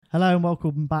Hello and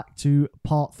welcome back to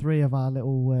part 3 of our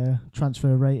little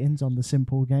transfer ratings on the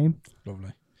Simple game.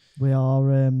 Lovely. We are,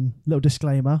 little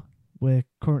disclaimer, we're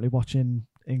currently watching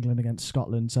England against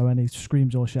Scotland, so any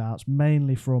screams or shouts,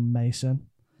 mainly from Mason.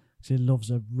 He loves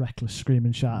a reckless scream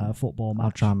and shout at a football match.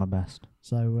 I'll try my best.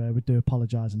 So we do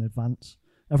apologise in advance.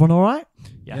 Everyone all right?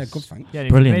 Yes. Yeah, good, thanks. Yeah, if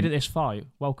you Brilliant. made it this far,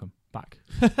 welcome back.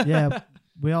 Yeah,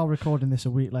 we are recording this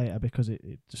a week later because it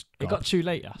just It got too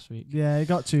late last week. Yeah, it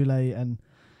got too late and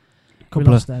we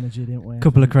Couple lost energy, didn't we?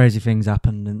 Couple of crazy things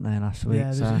happened, didn't they, last week?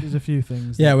 Yeah, so. there's a few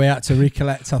things. Yeah, we had to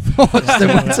recollect our thoughts.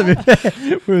 didn't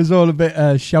we? We was all a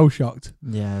bit shell-shocked.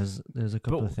 Yeah, there's a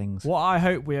couple But of things. What I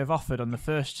hope we have offered on the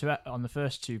first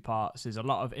two parts is a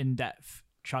lot of in-depth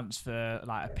transfer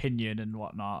opinion and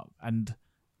whatnot, and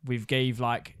we've gave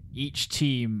each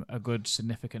team a good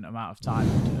significant amount of time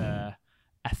and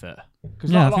effort. Because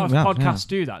Yeah, I not a lot think of we have, podcasts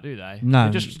do that, do they? No.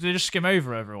 they just skim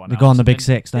over everyone. They go on else the big and-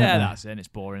 six, don't yeah, they? that's it. And it's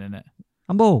boring, isn't it?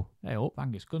 And ball. Hey,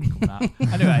 Bangor's gun coming out.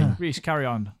 Anyway, Reece, carry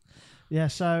on. Yeah,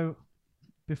 so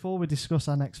before we discuss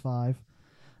our next 5,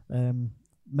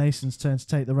 Mason's turn to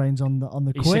take the reins on the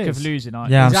He's quiz. sick of losing, aren't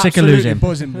you? Yeah, I'm He's sick of absolutely losing.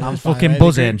 Buzzing with I'm this, by the fucking way. The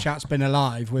buzzing. group chat's been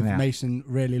alive with Yeah. Mason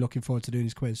really looking forward to doing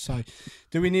his quiz. So,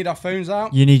 do we need our phones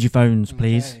out? You need your phones,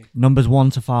 please. Okay. Numbers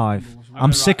 1 to 5. I'm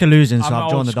gonna sick write- of losing, so I'm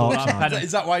I've joined the old dark school, side. I'm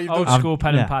Is that why you've Old done school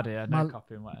pen yeah. and pad here, no My-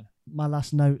 copying wetting. My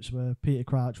last notes were Peter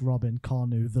Crouch, Robin,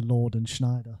 Carnu, the Lord, and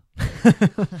Schneider.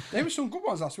 There were some good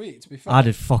ones last week, to be fair. I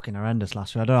did fucking horrendous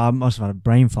last week. I must have had a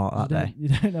brain fart that day. You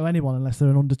don't know anyone unless they're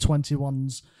an under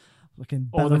 21s looking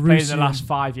Or they played in the Belarusian. last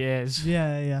 5 years.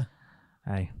 Yeah.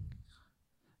 Hey,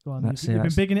 Go on, Let's see, you've been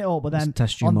let's- bigging it up, but let's then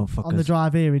test you on the motherfuckers.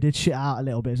 drive here, he did shit out a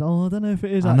little bit. He's, I don't know if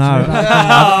it is I actually. know.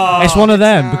 that." It's one of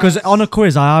them, because on a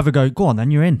quiz, I either go, go on,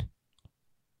 then you're in.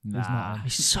 Nah.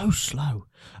 He's so slow.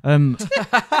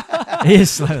 He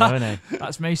is slow, though, isn't he?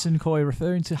 That's Mason Coy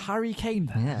referring to Harry Kane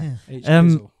there. Yeah. H. Um,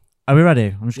 Hazel. Are we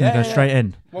ready? I'm just going to Yeah, go yeah. straight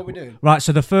in. What are we doing? Right,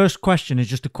 so the first question is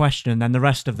just a question, then the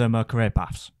rest of them are career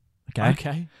paths. Okay?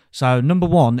 Okay. So number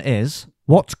 1 is,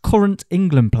 what current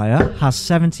England player has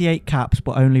 78 caps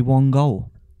but only 1 goal?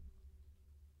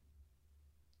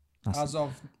 That's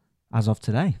As of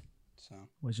today. so.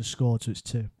 Well, he's just scored, so it's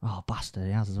 2. Oh, bastard,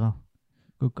 he has as well.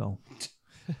 Good goal.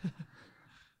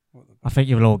 What the- I think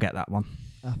you'll all get that one.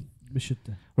 We should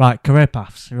do. Right, career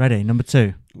paths. You ready? Number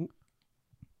 2.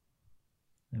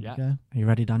 There Yeah. we go. Are you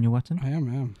ready, Daniel Wetton? I am.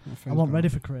 My I phone's wasn't gone. ready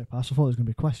for career pass. I thought there was going to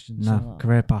be questions. No,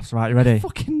 career paths. Right, you ready?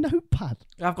 Fucking notepad.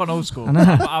 I've gone old school. I know.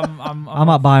 But I'm I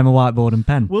might buy him a whitebboard and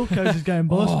pen. Wilco's is going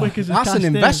bust. Oh, Wickers has that's an cashed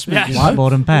in. investment. Yes.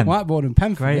 Whiteboard and pen. Whiteboard and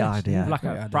pen. for Great this. idea. like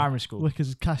Great a idea. primary school. Wickers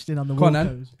has cashed in on the Go on then.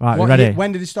 Wilco's. Right, you What ready? year-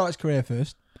 when did he start his career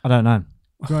first? I don't know.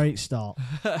 Great start.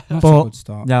 That's But- a good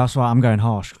start. Yeah, that's right. I'm going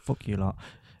harsh. Fuck you lot.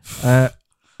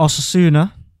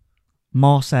 Osasuna,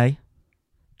 Marseille,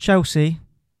 Chelsea,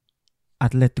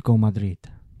 Atletico Madrid.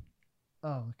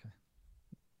 Oh, okay.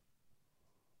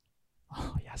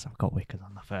 Oh, yes, I've got Wickers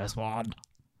on the first one.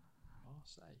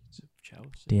 Chelsea.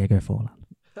 Diego Forlan.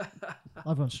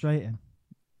 I've gone straight in.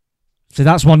 So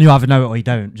that's one you either know it or you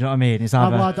don't. Do you know what I mean? It's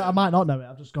either I might not know it.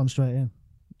 I've just gone straight in.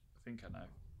 I think I know.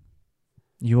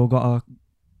 you all got a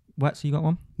wet. So you got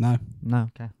one? No. No.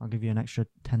 Okay, I'll give you an extra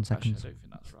 10 Actually, seconds. I don't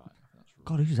think that's right. I think that's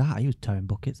wrong. God, who's that? He was towing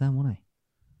buckets then, wasn't he?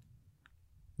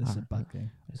 This is Ah. a bad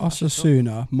game.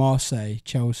 Osasuna, Marseille,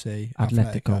 Chelsea,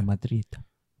 Atletico Madrid.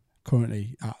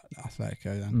 Currently at Atletico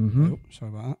then. Mhm. Oh,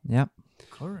 sorry about Yep.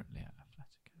 Currently at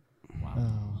Atletico. Wow.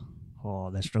 Oh,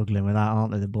 Oh, they're struggling with that,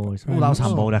 aren't they, the boys? Very Oh, that was much.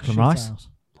 handball, Declan shit Rice. house.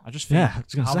 I just think. Yeah, I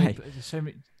was going to how say. many- there's so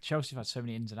many, Chelsea have had so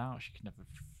many ins and outs. You can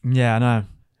never. Yeah, I know.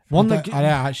 One that. that. I don't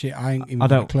actually. I ain't even I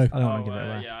got a don't. clue. I don't want to give it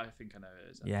away. Yeah, I think I know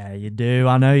it is. Yeah, you do.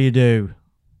 I know you do.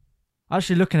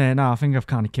 Actually, looking at it now, I think I've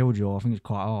kind of killed you all. I think it's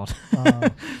quite hard. Oh.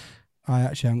 I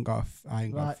actually haven't got. I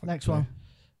ain't got. a Right, fucking next clue. one.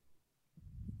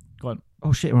 Go on.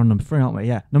 Oh shit, we're on number 3, aren't we?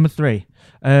 Yeah, number 3.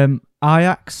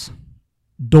 Ajax,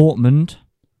 Dortmund,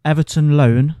 Everton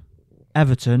loan,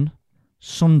 Everton,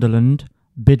 Sunderland,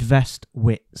 Bidvest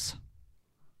Wits.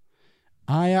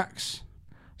 Ajax,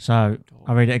 So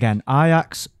I'll read it again.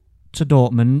 Ajax to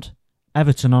Dortmund,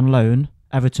 Everton on loan,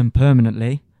 Everton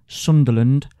permanently,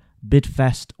 Sunderland,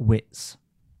 Bidvest Wits.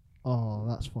 Oh,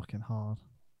 that's fucking hard.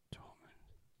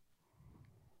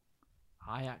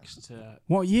 Ajax to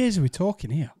what years are we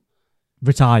talking here?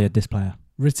 Retired, this player.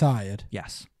 Retired.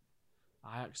 Yes.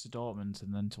 Ajax to Dortmund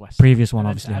and then to West. Previous one and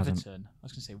then obviously to hasn't. Everton. I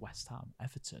was going to say West Ham.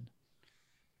 Everton.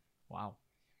 Wow.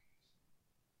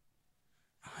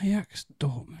 Ajax,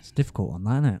 Dortmund, It's a difficult one,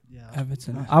 that, isn't it? Yeah,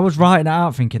 Everton. I was writing it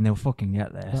out thinking they'll fucking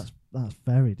get this. That's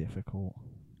very difficult.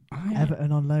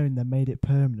 Everton on loan, then made it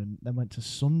permanent, then went to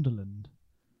Sunderland.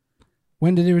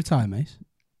 When did he retire, mate?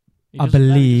 He I doesn't know-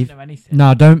 he believe- doesn't know anything. No,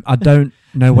 I don't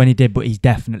know when he did, but he's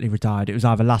definitely retired. It was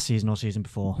either last season or season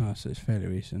before. Oh, so it's fairly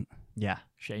recent. Yeah.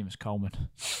 Seamus Coleman.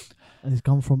 And he's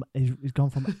gone from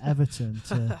Everton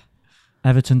to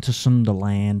Everton to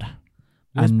Sunderland.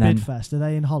 where's And then Bidfest. Are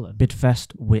they in Holland?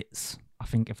 Bidfest Wits. I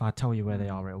think if I tell you where they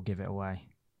are, it'll give it away.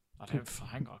 I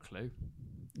ain't got a clue.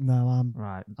 No, I'm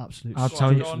Right. absolutely. I'll Go tell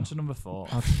on, you- Go on to number 4.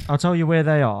 I'll tell you where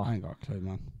they I are. ain't got a clue,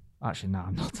 man. Actually, no,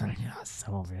 I'm not telling you. That's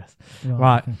so obvious. Right.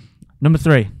 Right. Number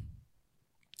 3.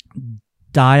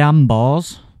 Diane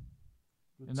Bars.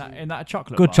 In that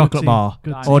chocolate Good bar? chocolate team. bar.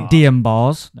 Good Diane Or Bar. Dian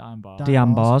Bars. Diane Bar. Diane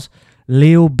Dian Bars. Bars.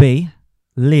 Lille B.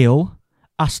 Lille.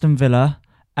 Aston Villa.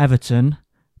 Everton.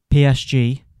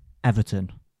 PSG.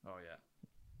 Everton. Oh yeah.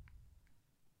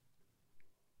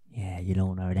 Yeah, you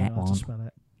don't know I that don't know how to one. spell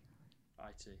it.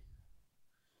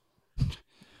 IT.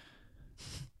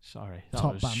 Sorry. that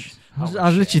Top was- band. I was that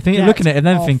literally shit. thinking, Get looking at it and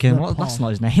then off thinking, the what? That's pod. not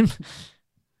his name.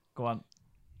 Go on.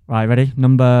 Right, ready?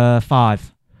 Number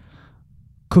 5.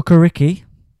 Kukuriki.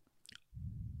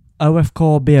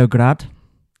 OFK Beograd.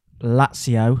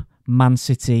 Lazio. Man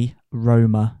City.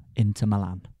 Roma. Inter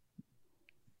Milan.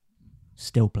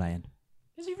 Still playing.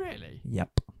 Is he really?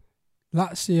 Yep.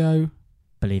 Lazio,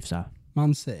 Believe so.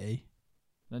 Man City.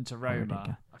 Then to Already Roma.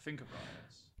 go. I think I've got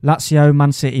this. Lazio,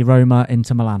 Man City, Roma,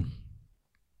 Inter Milan.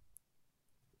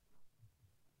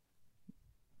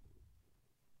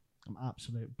 I'm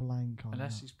absolute blank on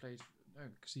Unless that. he's played.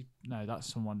 No,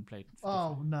 that's someone played.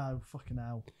 Oh no, fucking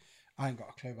hell! I ain't got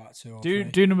a clue about 2 or Do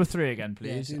 3. do number 3 again,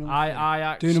 please. do number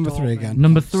Ajax. Do number 3 Dortmund. again.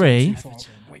 Number 3,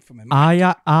 Wait for me.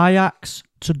 Ajax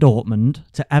to Dortmund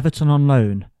to Everton on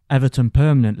loan. Everton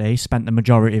permanently spent the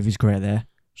majority of his career there.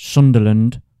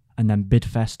 Sunderland and then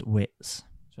Bidfest Wits.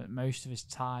 Spent most of his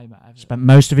time at Everton. Spent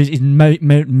most of his. He's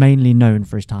mainly known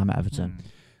for his time at Everton.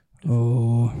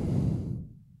 Oh,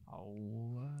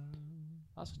 Oh,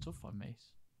 that's a tough one, mate.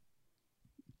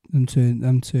 them two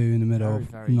in the middle. Very,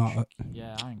 very Not tricky.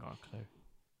 Yeah, I ain't got a clue.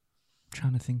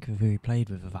 Trying to think of who he played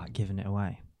with without giving it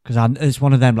away. Because it's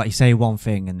one of them, like you say one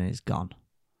thing and then it's gone.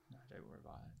 No, don't worry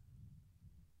about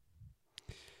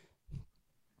it.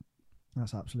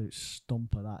 That's absolute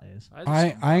stumper. That is.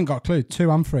 I ain't got a clue.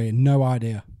 2 and 3, no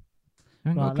idea. You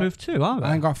haven't got Right, a clue of 2, are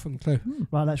I ain't got a fucking clue.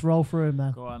 Right, let's roll through him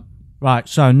then. Go on. Right,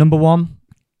 so number 1,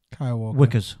 Kyle Walker.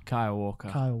 Wickers. Kyle Walker.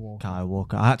 Kyle Walker. Kyle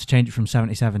Walker. I had to change it from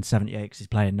 77 to 78 because he's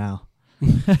playing now.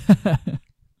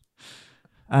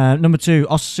 Number 2,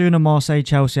 Osasuna, Marseille,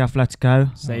 Chelsea,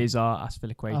 Atletico. Cesar I've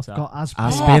Aspilicueta. got as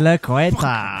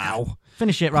Aspilicueta.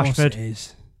 Finish it, Of course it Rashford.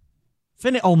 is.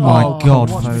 Finish. Oh my Oh, God,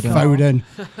 what's Foden.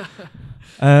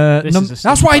 Foden. This is a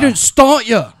That's why I don't start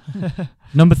you.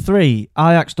 Number 3,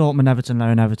 Ajax, Dortmund, Everton,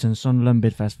 Lone, Everton, Sunderland,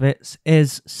 Bidfest, Wits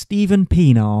is Stephen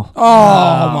Pienaar.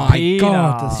 Oh my Pienaar.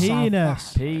 God. the Penis.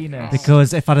 South- Penis.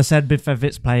 Because if I'd have said Bidfest,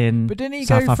 Wits playing But didn't he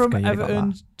South go Africa, from you'd have got Everton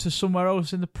that. to somewhere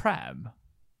else in the Prem?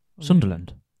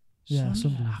 Sunderland. Yeah,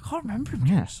 Sunderland. I can't remember him.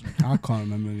 Yes. I can't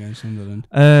remember against Sunderland.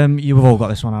 You've all got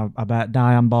this one, I bet.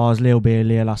 Diane Bars, Lille B,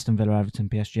 Lille, Aston Villa, Everton,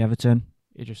 PSG, Everton.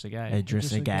 Idris Gueye.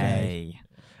 Idrissa Idrissa Gueye.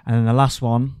 And then the last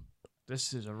one,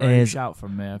 This is a rogue Is shout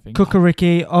from me, I think.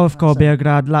 Kukuriki, OFK That's it.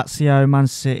 Beograd, Lazio, Man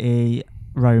City,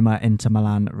 Roma, Inter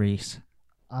Milan, Reese.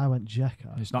 I went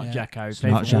Dzeko. It's not Yeah. Jacko. He It's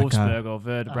played not for Dzeko. Wolfsburg or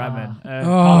Werder Bremen. Oh.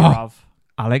 Kolarov.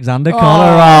 Alexander Oh,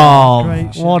 Kolarov.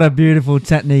 great shot. What a beautiful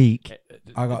technique.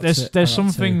 I got There's two- I got some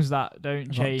two. things that don't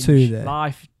got change. 2 there.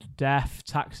 Life, death,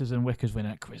 taxes, and Wickers win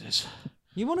at quizzes.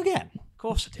 You won again? Of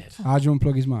course I did. How do you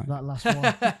unplug his mic? That last one.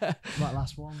 That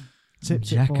last one.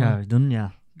 Tips it for Jacko, me. didn't ya?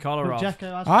 But Kolarov. Dzeko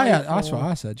has Ah, played yeah, for, that's what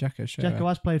I said. Jacko straight Dzeko away.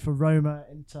 has played for Roma,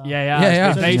 Inter.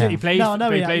 Yeah. He played, Yeah. he played, No,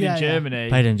 no, he yeah, played yeah, in yeah. Germany.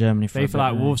 Played in Germany for, Played for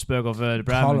like a bit, yeah. Wolfsburg or Werder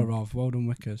Bremen. Kolarov, well done,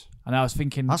 Wickers. And I was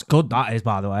thinking, That's good, that is,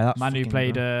 by the way. That's man who fucking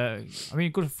played, good. I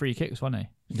mean, good free kicks, wasn't he?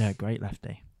 Yeah, great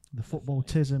lefty. The football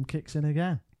tism kicks in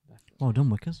again. Well done,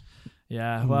 Wickers.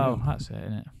 Yeah, Oh, well, wow. that's it,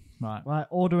 innit? Right. Right,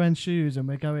 order and shoes, and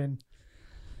we're going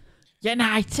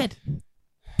United.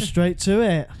 straight to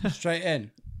it. Straight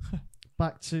in.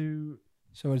 Back to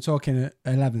So we're talking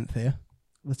 11th here.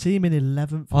 the team in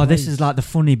 11th. Oh, this place. is like the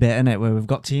funny bit, isn't it? Where we've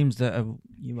got teams that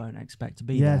you won't expect to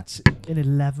be yeah, there. in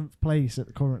 11th place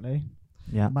at currently.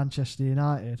 Yeah. Manchester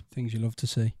United. Things you love to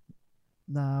see.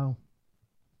 Now,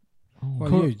 What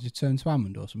Cor- are you? Did you turn to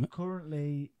Hammond or something?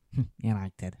 currently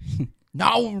United.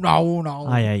 No.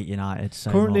 I hate United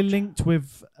so currently much. linked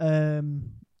with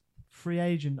free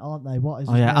agent, aren't they? What is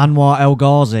Oh his yeah, name? Anwar El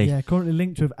Ghazi. Yeah, currently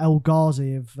linked with El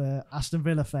Ghazi of Aston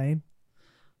Villa fame.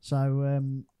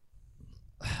 So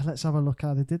let's have a look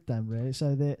how they did then, really.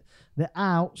 So they're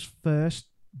out first.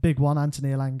 Big one, Anthony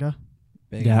Elanga.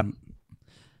 Big Yeah. um,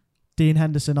 Dean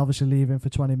Henderson obviously leaving for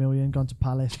 20 million, gone to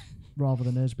Palace. rather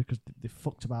than us because they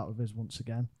fucked about with us once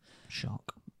again.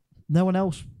 Shock. No one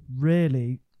else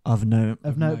really Of note.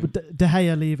 of note. But De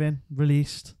Gea leaving,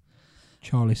 released.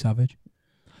 Charlie Savage.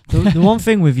 The one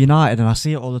thing with United, and I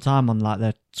see it all the time on like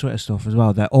their Twitter stuff as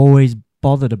well, they're always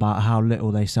bothered about how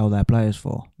little they sell their players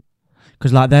for.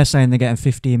 Because like they're saying they're getting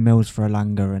 15 mils for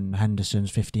Elanga and Henderson's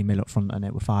 15 mil up front and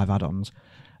it with 5 add-ons.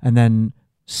 And then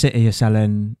City are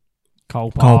selling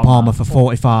Cole Palmer for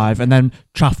 45 and then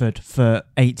Trafford for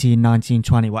 18, 19,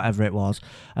 20, whatever it was.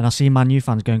 And I see Man U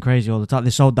fans going crazy all the time. They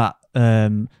sold that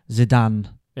Zidane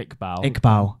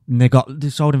Iqbal, and they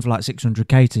sold him for like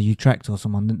 600k to Utrecht or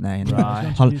someone, didn't they? And,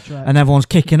 Right. and everyone's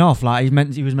kicking off like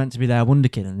he was meant to be their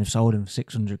wonderkid, and they've sold him for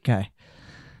 600k.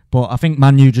 But I think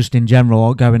Man U just in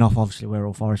general, going off, obviously we're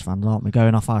all Forest fans, aren't we?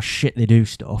 Going off how shit they do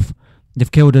stuff.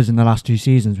 They've killed us in the last 2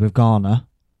 seasons with Garner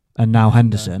and now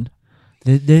Henderson.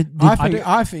 I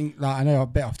think like I know a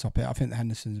bit off topic. I think that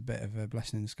Henderson's a bit of a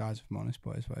blessing in disguise, if I'm honest,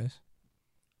 but it's what it is.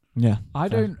 Yeah, I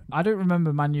don't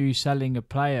remember Man U selling a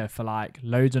player for like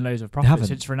loads and loads of profit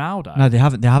since Ronaldo. No, they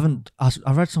haven't.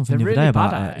 I read something the other day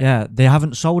about it. Yeah, they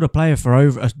haven't sold a player for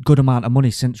over a good amount of money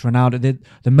since Ronaldo.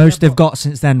 The most they've got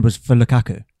since then was for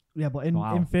Lukaku. Yeah, but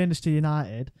in fairness to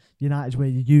United's where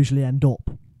you usually end up,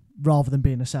 rather than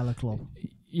being a seller club.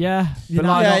 Yeah,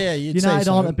 United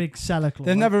aren't a big seller club.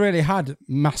 They've never really had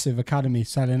massive academy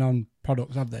selling on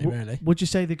products, have they? Really? Would you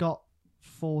say they got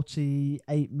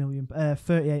 38 million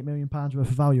pounds worth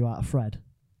of value out of Fred?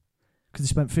 Because they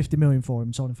spent 50 million for him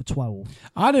and sold him for 12.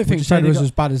 I don't think Fred was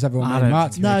as bad as everyone made him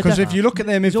out to be. Because if you look at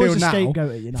their midfield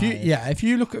now, if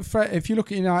you look at Fred, if you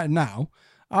look at United now,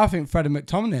 I think Fred and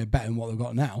McTominay are better than what they've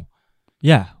got now.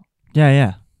 Yeah.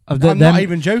 I'm not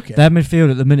even joking. Their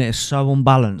midfield at the minute is so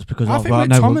unbalanced because I think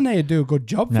McTominay would do a good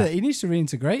job for it. He needs to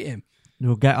reintegrate him.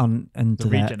 We'll get on into the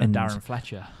region of Darren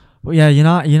Fletcher. But yeah,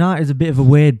 United's a bit of a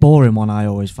weird, boring one. I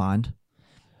always find.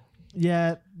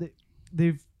 Yeah,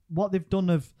 what they've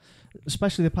done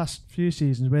especially the past few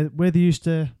seasons, where they used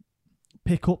to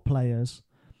pick up players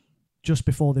just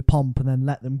before they pomp and then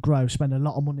let them grow, spend a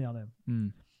lot of money on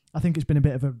them. I think it's been a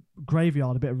bit of a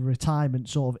graveyard, a bit of a retirement,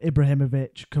 sort of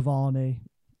Ibrahimovic, Cavani,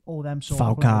 all them sort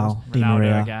of players. Falcao, Di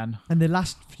Maria again. And the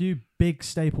last few big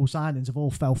staple signings have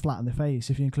all fell flat on their face.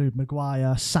 If you include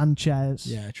Maguire, Sanchez.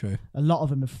 Yeah, true. A lot of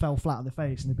them have fell flat on their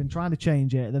face and they've been trying to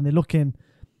change it. Then they're looking...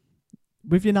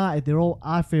 With United,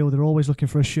 I feel they're always looking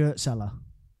for a shirt seller.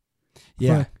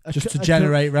 Yeah, just to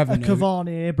generate revenue.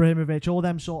 Cavani, Ibrahimovic, all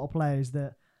them sort of players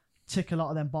that tick a lot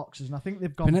of them boxes. And I think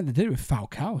they've gone... They did it with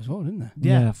Falcao as well, didn't they?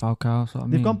 Yeah, Falcao. Sort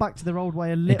of they've gone back to their old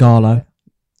way a little bit.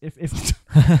 If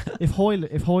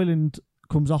Højlund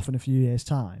comes off in a few years'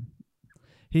 time,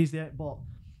 but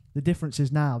the difference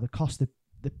is now the cost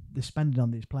they're spending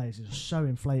on these players is so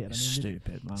inflated.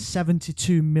 Stupid, man.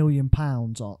 £72 million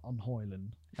on Højlund.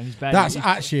 And that's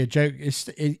actually a joke.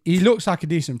 He looks like a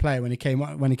decent player when he came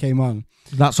on.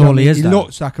 That's all he is. He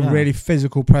looks like a really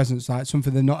physical presence, like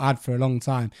something they've not had for a long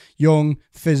time. Young,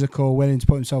 physical, willing to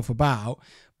put himself about,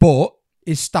 but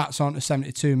his stats aren't a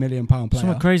 £72 million player.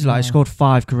 Something crazy, like he scored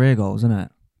 5 career goals, isn't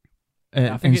it?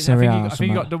 I think he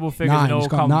got double figures in all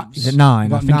comps. Is it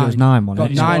 9? I think it was 9.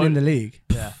 Got 9 in the league.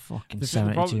 Yeah, fucking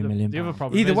 72 million. The other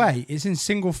problem Either way, it's in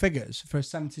single figures for a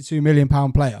 £72 million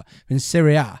player in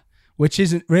Serie A, which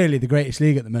isn't really the greatest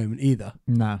league at the moment either.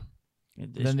 No.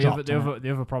 Then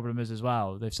the other problem is as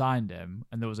well, they've signed him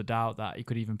and there was a doubt that he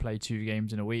could even play 2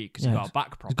 games in a week because he's got a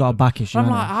back problem. He's got a back issue. I'm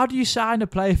like, how do you sign a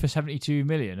player for 72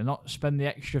 million and not spend the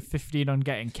extra 15 on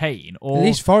getting Kane? Or at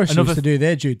least Forest used to do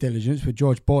their due diligence with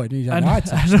George Boyd. He's had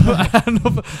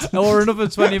or another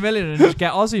 20 million and just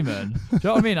get Osimhen. Do you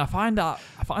know what I mean? I find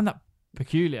that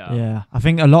peculiar. Yeah, I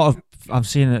think a lot of I've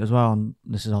seen it as well, and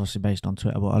this is obviously based on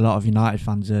Twitter, but a lot of United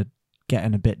fans are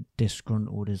getting a bit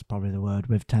disgruntled is probably the word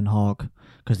with Ten Hag,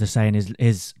 because they're saying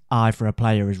his eye for a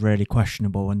player is really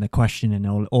questionable, and they're questioning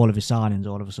all of his signings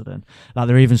all of a sudden. Like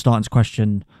they're even starting to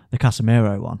question the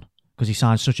Casemiro one because he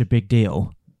signed such a big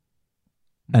deal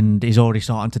and he's already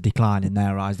starting to decline in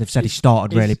their eyes. They've said he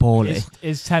started really poorly.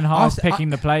 Is Ten Hag picking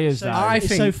the players though? I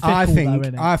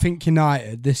think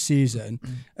United this season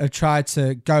have tried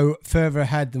to go further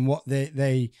ahead than what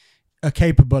they are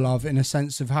capable of, in a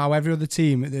sense of how every other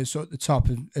team that's at the top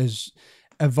has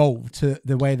evolved to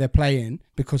the way they're playing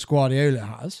because Guardiola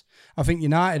has. I think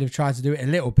United have tried to do it a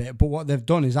little bit, but what they've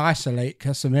done is isolate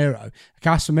Casemiro.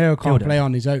 Casemiro can't play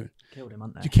on his own. Killed him,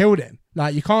 haven't they? You killed him.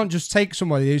 Like, you can't just take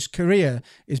somebody whose career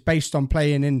is based on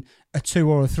playing in a 2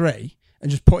 or a 3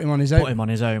 and just put him on his own. Do you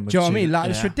know what I mean? Like,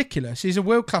 it's ridiculous. He's a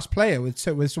world-class player with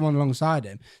someone alongside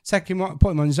him. Put him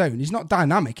on his own. He's not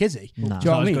dynamic, is he? No. Do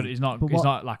you know what I mean? He's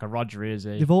not like a Rodri, is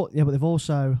he? But they've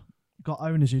also got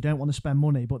owners who don't want to spend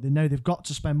money, but they know they've got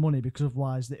to spend money because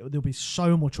otherwise there'll be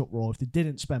so much uproar if they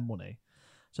didn't spend money.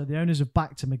 So the owners have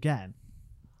backed him again.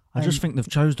 I just think they've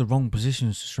chose the wrong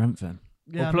positions to strengthen.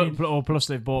 Yeah, plus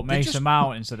they've bought Mason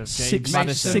Mount instead of James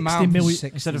Maddison. 60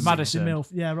 million instead of Maddison.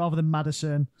 Yeah, rather than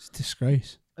Maddison. It's a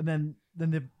disgrace. And then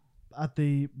they've had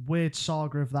the weird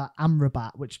saga of that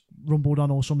Amrabat, which rumbled on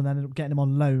or something, and ended up getting him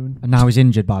on loan. And now he's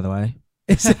injured, by the way.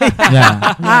 Is he?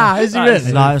 Yeah. Is he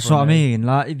really? That's what I mean.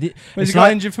 Was he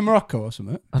got injured for Morocco or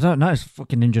something? I don't know. He's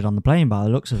fucking injured on the plane by the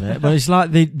looks of it. But it's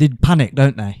like they panic,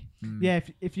 don't they? Yeah,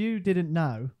 if you didn't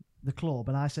know the club,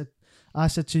 and I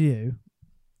said to you,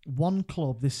 one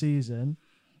club this season,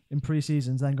 in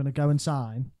pre-season's then going to go and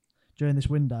sign during this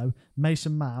window,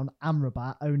 Mason Mount,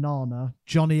 Amrabat, Onana,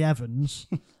 Johnny Evans,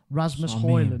 Rasmus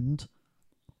Højlund,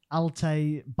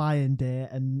 Altay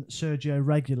Bayindir and Sergio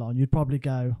Reguilon, you'd probably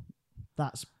go,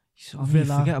 that's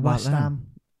Villa, West Ham,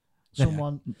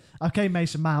 someone. Okay,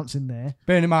 Mason Mount's in there.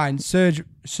 Bearing in mind,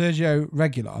 Sergio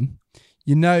Reguilon,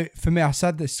 for me, I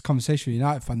said this conversation with a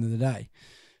United fan the other day,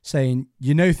 saying,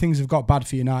 things have got bad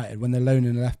for United when they're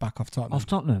loaning a left-back off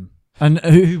Tottenham. And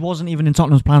who wasn't even in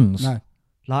Tottenham's plans. No.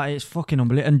 It's fucking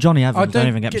unbelievable. And Johnny Evans, don't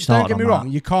even get me started. Don't get me wrong,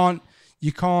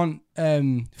 you can't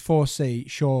foresee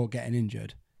Shaw getting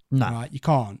injured. No. Right? You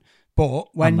can't. But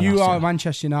when you are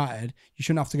Manchester United, you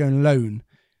shouldn't have to go and loan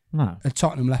a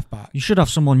Tottenham left-back. You should have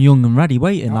someone young and ready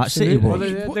waiting, like City would.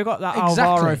 Well, they've got that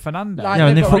Alvaro Fernandez.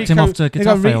 And they fucked him off to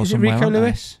Getafe or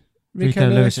somewhere. Rico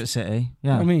Lewis at City.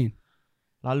 Yeah. I mean,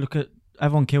 look at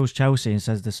everyone kills Chelsea and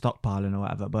says they're stockpiling or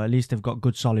whatever, but at least they've got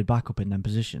good solid backup in them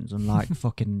positions, unlike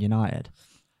fucking United.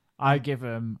 I give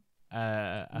them. We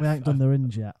ain't done their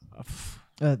ins yet.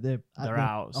 Their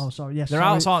outs. Oh, sorry. Yes, their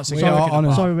outs aren't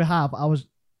significant. Sorry, we have. I was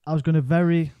going to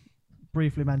very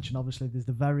briefly mention. Obviously, there's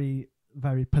the very,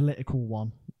 very political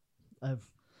one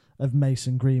of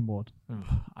Mason Greenwood.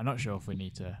 I'm not sure if we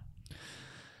need to.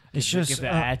 It's just give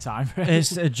it airtime.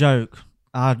 It's a joke.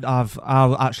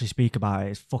 I'll actually speak about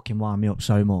it. It's fucking wound me up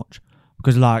so much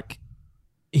because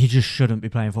he just shouldn't be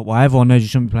playing football. Everyone knows he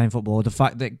shouldn't be playing football. The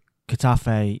fact that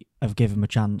Getafe have given him a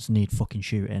chance need fucking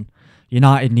shooting.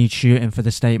 United need shooting for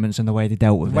the statements and the way they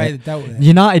dealt with it.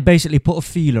 United basically put a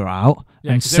feeler out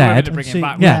and said,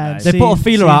 they put a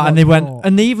feeler out and they went,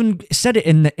 and they even said it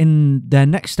in their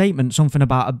next statement, something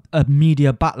about a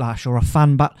media backlash or a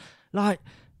fan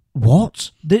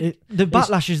what? The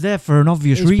backlash is there for an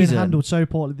obvious reason. It's been handled so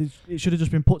poorly. It should have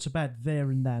just been put to bed there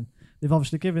and then. They've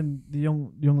obviously given the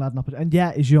young lad an opportunity. And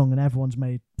yeah, he's young and everyone's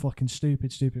made fucking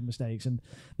stupid mistakes. And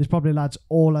there's probably lads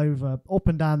all over, up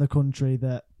and down the country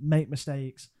that make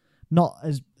mistakes, not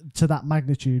as to that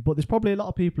magnitude, but there's probably a lot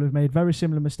of people who've made very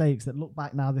similar mistakes that look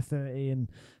back now they're 30 and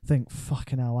think,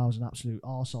 fucking hell, I was an absolute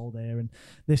arsehole there and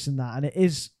this and that.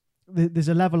 And there's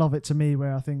a level of it to me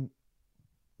where I think,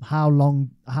 how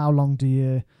long do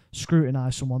you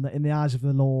scrutinise someone that in the eyes of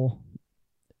the law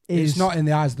it's not in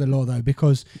the eyes of the law though,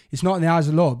 because it's not in the eyes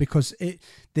of the law because they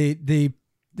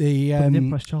didn't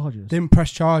press charges.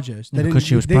 Because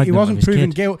she was pregnant. He wasn't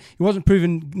proven guilty. He wasn't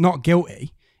proven not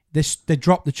guilty. They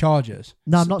dropped the charges.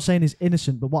 No, I'm not saying he's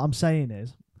innocent, but what I'm saying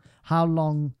is, how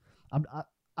long?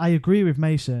 I agree with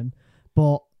Mason,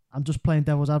 but I'm just playing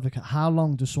devil's advocate. How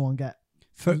long does someone get?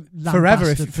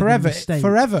 Forever.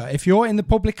 If you're in the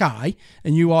public eye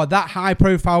and you are that high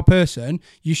profile person,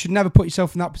 you should never put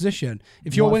yourself in that position.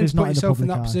 If you're willing to put yourself in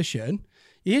that position,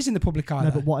 he is in the public eye.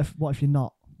 No, but what if you're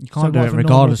not? You can't do it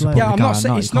regardless of public eye. Yeah, I'm not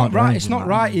saying it's not right. It's not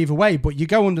right either way, but you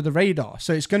go under the radar,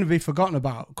 so it's going to be forgotten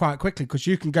about quite quickly because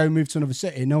you can go move to another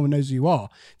city and no one knows who you are.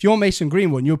 If you're Mason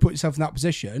Greenwood and you'll put yourself in that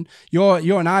position, you're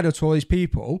an idol to all these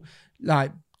people,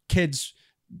 like kids,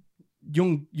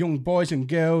 young boys and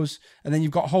girls, and then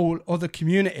you've got whole other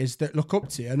communities that look up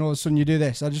to you, and all of a sudden you do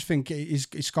this. I just think he's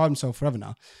scarred himself forever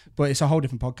now. But it's a whole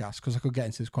different podcast because I could get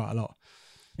into this quite a lot.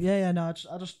 Yeah, no,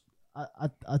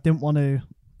 I didn't want to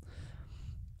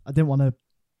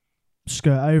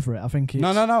skirt over it. I think it's... No,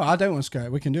 I don't want to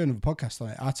skirt. We can do another podcast on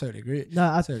it. I totally agree.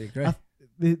 No, I totally agree.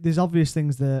 There's obvious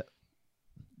things that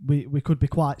we could be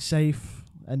quite safe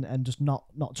and just not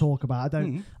talk about.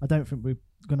 I don't think we're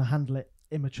going to handle it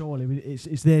immaturely.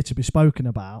 It's there to be spoken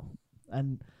about,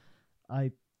 and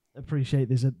I appreciate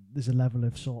there's a level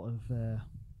of sort of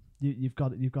you've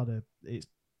got to. It's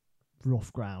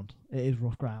rough ground. It is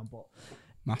rough ground, but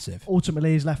massive.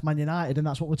 Ultimately, he's left Man United, and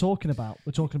that's what we're talking about.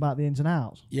 We're talking about the ins and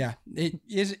outs. Yeah, he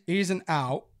isn't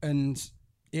out, and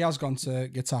he has gone to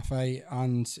Getafe,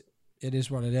 and it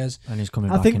is what it is. And he's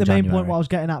coming. I think the main point what I was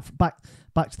getting at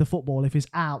back to the football. If he's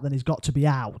out, then he's got to be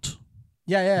out.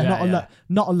 Yeah.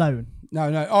 Not alone.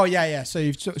 No. Oh, yeah. So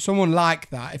if someone like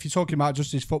that, if you're talking about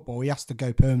just his football, he has to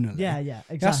go permanently. Yeah, He has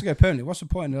to exactly. go permanently. What's the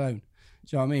point in the loan?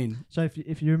 Do you know what I mean? So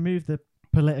if you remove the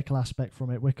political aspect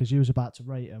from it, because you was about to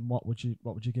rate him, what would you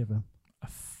give him? A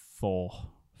 4.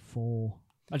 4.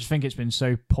 I just think it's been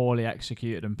so poorly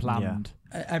executed and planned.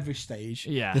 At every stage.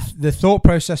 Yeah. The thought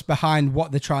process behind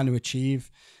what they're trying to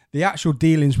achieve, the actual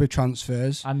dealings with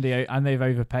transfers. And they've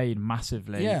overpaid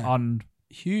massively on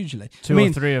hugely. two or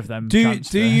three of them. Do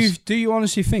you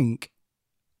honestly think?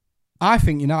 I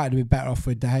think United would be better off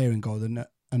with De Gea and goal than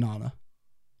Onana.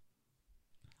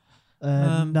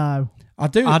 No, I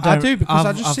do because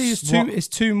I just see it's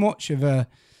too much of a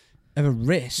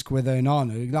risk with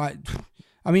Onana. Like,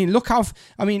 I mean, look how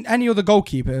any other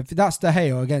goalkeeper, if that's De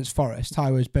Gea against Forest,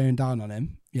 Taiwo's bearing down on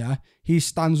him. Yeah, he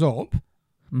stands up.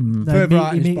 He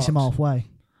meets him halfway.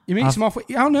 He meets him halfway.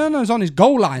 Onana's on his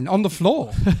goal line on the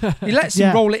floor. He lets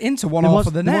him roll it into one half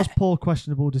of the net. There was poor,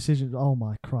 questionable decisions. Oh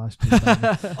my Christ!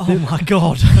 Oh my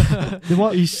God!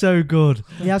 He's so good.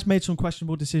 He has made some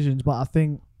questionable decisions, but I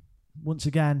think once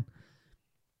again,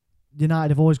 United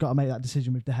have always got to make that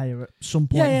decision with De Gea at some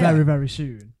point, very, very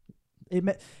soon.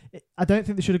 I don't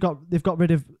think they should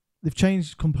have they've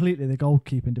changed completely the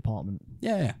goalkeeping department.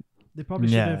 Yeah. They probably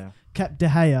should have kept De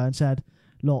Gea and said,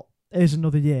 look, here's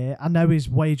another year. I know his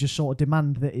wages sort of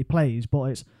demand that he plays, but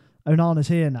it's Onana's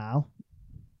here now.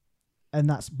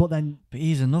 But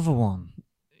he's another one.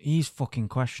 He's fucking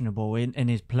questionable in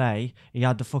his play. He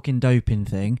had the fucking doping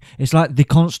thing. It's like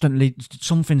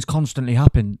something's constantly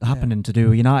happening to do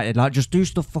with United. Like, just do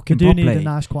stuff fucking properly. You do need a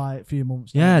nice quiet few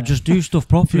months. Just do stuff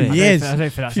proproperly. I don't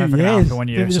think that's ever going to happen when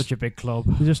you're such a big club.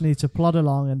 You just need to plod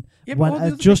along,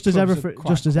 and just as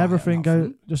everything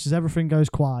goes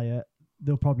quiet,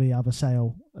 they'll probably have a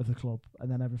sale of the club,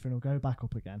 and then everything will go back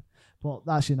up again. But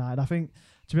that's United. I think,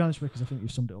 to be honest, because I think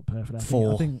you've summed it up perfectly.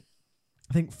 4.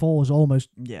 I think 4 is almost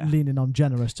leaning on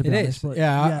generous, to be honest. But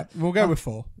we'll go with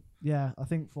 4. Yeah, I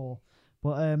think 4.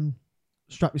 But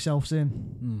strap yourselves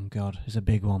in. God, it's a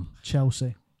big one.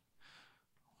 Chelsea.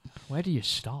 Where do you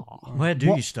start? Where do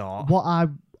you start? What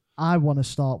I want to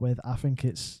start with, I think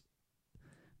it's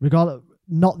regardless,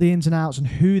 not the ins and outs and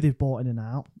who they've bought in and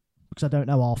out, because I don't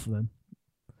know half of them.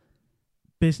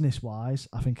 Business-wise,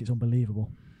 I think it's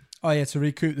unbelievable. Oh yeah, to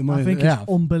recoup the money. I think it's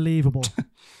unbelievable.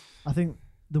 I think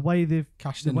the way they've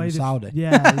cashed in on Saudi.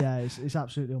 It's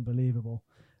absolutely unbelievable.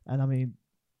 And I mean,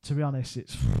 to be honest,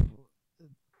 it's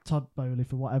Todd Bowley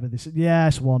for whatever this is. Yeah,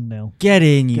 it's 1-0. Get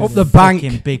in, you up the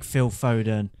bank, big Phil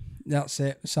Foden. That's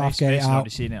it. Southgate out.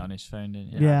 Already seen it on his phone,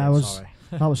 didn't you? Yeah,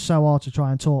 that was so hard to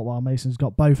try and talk while Mason's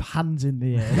got both hands in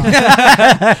the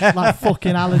air, like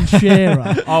fucking Alan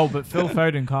Shearer. Oh, but Phil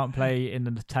Foden can't play in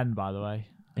the 10, by the way.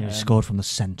 He scored from the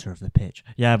centre of the pitch.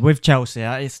 Yeah, with Chelsea,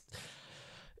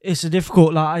 it's a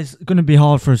difficult. Like, it's going to be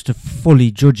hard for us to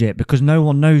fully judge it because no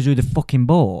one knows who the fucking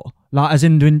bought. Like, as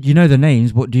in, you know the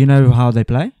names, but do you know how they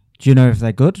play? Do you know if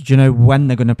they're good? Do you know when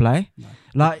they're going to play? No.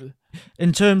 Like,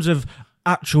 in terms of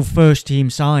actual first team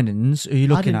signings, who are you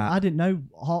looking at? I didn't know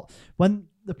when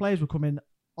the players were coming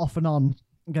off and on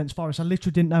against Forest. I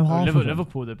literally didn't know half of them.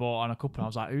 Liverpool, they bought on a couple. And I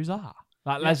was like, who's that?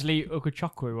 Like Leslie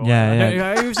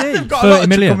Ukachukwu. Who's he? Got 30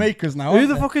 million. Makers now, who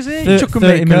the fuck is he?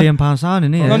 £30 million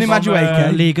signing here. Noni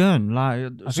Madueke. League One,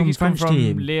 like I some think French from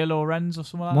team. Lille Lorenz or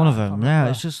something like one that. Of them, yeah.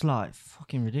 It's just like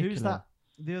fucking ridiculous. Who's that?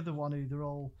 The other one who they're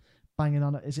all banging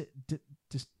on it. Is it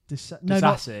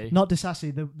Disassi? Not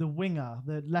Disassi. The winger,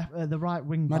 the right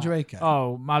wing back. Madueke.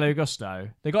 Oh, Malo Gusto.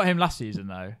 They got him last season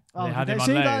though. Oh, they had him on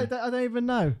loan. I don't even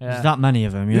know. Yeah. There's that many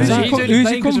of them. Yeah. Who's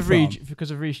he come from? Because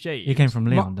of Reece James. He came from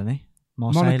Lyon, didn't he?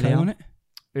 Marseille, Monaco, Lyon. It?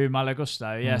 Ooh, Malo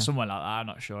Gusto. Yeah, somewhere like that. I'm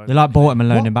not sure. They like bought him and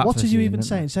loaned him back. What are you even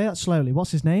saying? Say that slowly.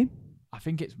 What's his name? I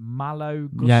think it's Malo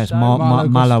Gusto. Yeah, it's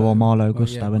Malo or Marlo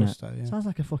Gusto, isn't it? Yeah. Sounds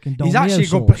like a fucking He's actually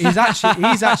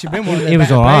been one of the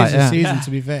better players this season,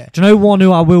 to be fair. Do you know one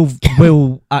who I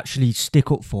will actually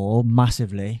stick up for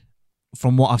massively,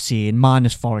 from what I've seen,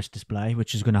 minus Forest display,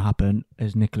 which is going to happen,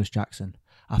 is Nicholas Jackson.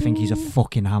 I think he's a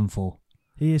fucking handful.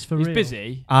 He is for real. He's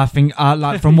busy. I think,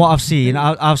 like from what I've seen,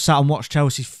 I've sat and watched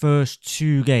Chelsea's first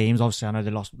 2 games. Obviously, I know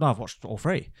they lost. No, I've watched all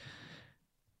 3.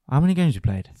 How many games have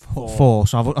you played? 4.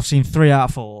 So I've seen 3 out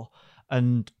of 4.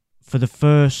 And for the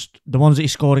ones that he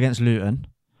scored against Luton,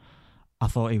 I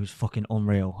thought he was fucking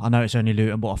unreal. I know it's only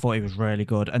Luton, but I thought he was really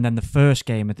good. And then the first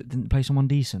game, didn't play someone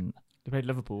decent. They played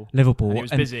Liverpool. And he was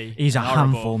busy. He's a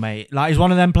handful, mate. Like, he's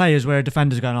one of them players where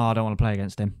defenders are going, I don't want to play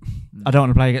against him. I don't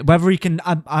want to play against. Whether he can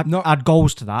add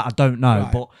goals to that, I don't know.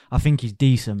 Right. But I think he's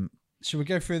decent. Should we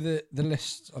go through the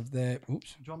list of the...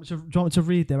 Oops. Do you want me to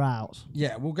read their outs?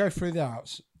 Yeah, we'll go through the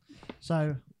outs.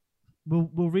 So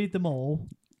we'll read them all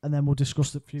and then we'll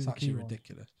discuss the few. It's actually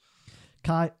ridiculous.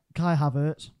 Kai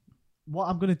Havertz. What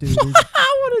I'm going to do is...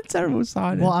 What a terrible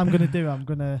signing. What I'm going to do, I'm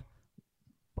going to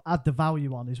add the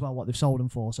value on as well, what they've sold him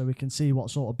for, so we can see what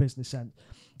sort of business sense.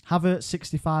 Havertz,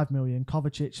 65 million.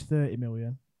 Kovacic, 30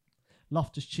 million.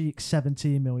 Loftus-Cheek,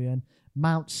 17 million.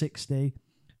 Mount, 60.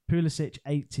 Pulisic,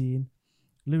 18.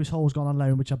 Lewis Hall's gone on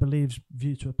loan, which I believe is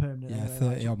viewed to a permanent. Yeah,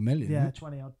 30 odd million. Yeah,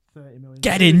 20 odd, 30 million.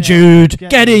 Get in, Jude.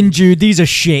 Get in, Jude. These are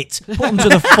shit. Put them to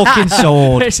the fucking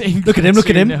sword. Look at him.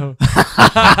 Look at him.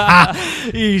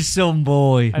 He's some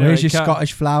boy. Anyway, Where's your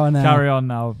Scottish flower now? Carry on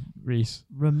now, Reese.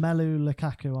 Romelu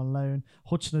Lukaku on loan.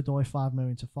 Hudson-Odoi, 5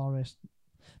 million to Forest.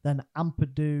 Then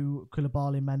Ampadu,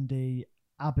 Koulibaly, Mendy,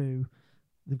 Abu.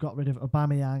 They've got rid of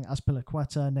Aubameyang,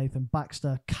 Azpilicueta, Nathan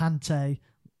Baxter, Kante,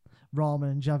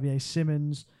 Rahman, Javier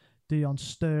Simmons, Dion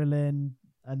Sterling,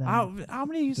 and then How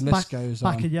many? The list goes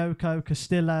on. Bakayoko,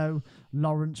 Castillo,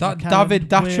 Lawrence, David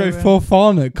Dacho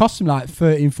Fofana cost him like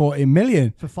 13-14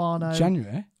 million. Fofana,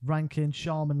 January. Rankin,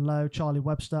 Sharman Lowe, Charlie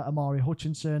Webster, Amari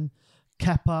Hutchinson,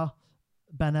 Kepa,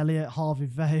 Ben Elliott, Harvey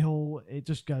Vale. It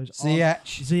just goes on.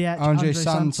 Ziyech, Andre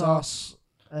Santos.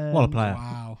 What a player.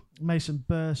 Wow. Mason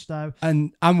Burstow.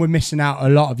 And we're missing out a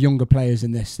lot of younger players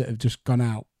in this that have just gone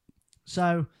out.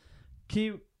 So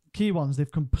key ones,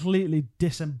 they've completely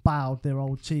disemboweled their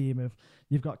old team.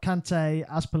 You've got Kante,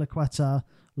 Azpilicueta,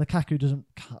 Lukaku doesn't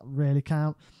really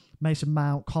count, Mason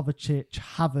Mount, Kovacic,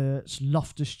 Havertz,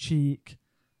 Loftus-Cheek.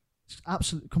 It's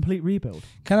absolute complete rebuild.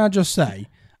 Can I just say,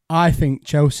 I think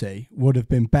Chelsea would have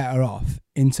been better off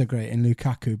integrating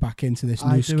Lukaku back into this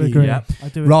new scheme. Agree. Yep. I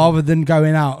do agree. Rather than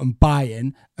going out and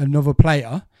buying another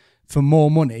player for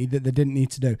more money that they didn't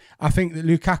need to do. I think that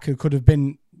Lukaku could have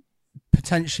been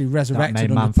potentially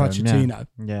resurrected under Pochettino.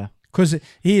 Yeah. Because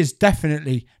he is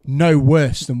definitely no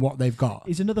worse than what they've got.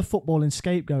 He's another footballing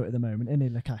scapegoat at the moment, isn't he,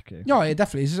 Lukaku? No, he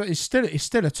definitely is. He's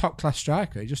still a top class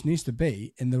striker. He just needs to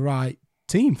be in the right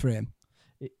team for him.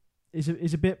 He's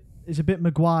a bit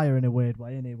Maguire in a weird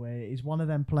way, anyway. He's one of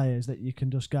them players that you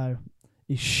can just go,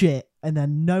 he's shit, and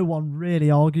then no one really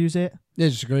argues it. He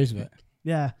just agrees with it.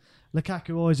 Yeah.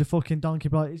 Lukaku always a fucking donkey,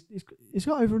 but he's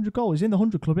got over 100 goals. He's in the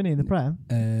 100 club, isn't he, in the Prem?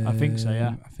 I think so,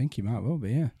 yeah. I think he might well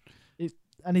be, yeah.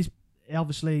 And he's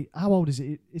obviously, how old is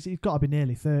he? He's got to be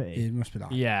nearly 30. He must be like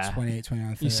 28,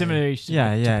 29, 30. He's similar to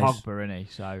Pogba, isn't he?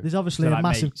 So there's obviously a like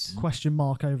massive mates. question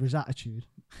mark over his attitude.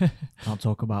 Can't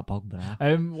talk about Pogba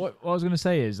now. What I was going to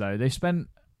say is, though, they spent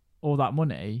all that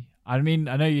money. I mean,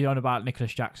 I know you're on about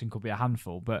Nicholas Jackson could be a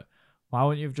handful, but why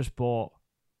wouldn't you have just bought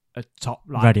a top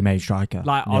ready-made striker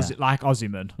like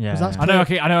Osimhen? Yeah, that's I know.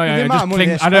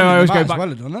 I always go back.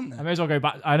 I may as well go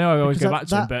back. I know I always go back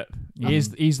to him, but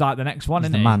he's like the next one, he's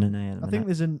isn't the he? man, isn't he? I think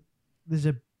there's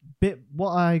a bit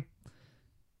what I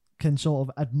can sort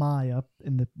of admire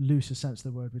in the looser sense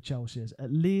of the word with Chelsea is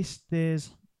at least there's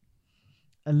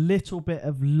a little bit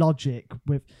of logic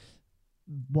with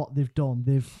what they've done.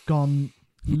 They've gone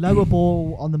lower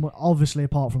ball on the obviously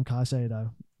apart from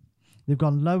Caicedo. They've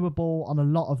gone lower ball on a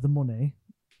lot of the money,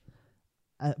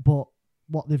 but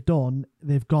what they've done,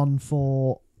 they've gone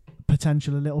for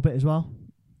potential a little bit as well.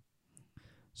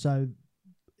 So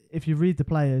if you read the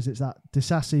players, it's that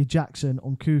Disasi, Jackson,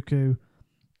 Nkunku,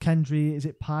 Kendry, is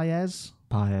it Paez?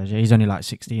 Paez, yeah, he's only like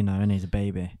 16 now, and he's a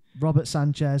baby. Robert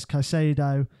Sanchez,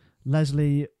 Caicedo,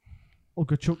 Leslie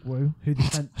Ugachukwu, who they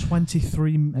spent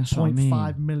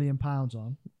 £23.5 million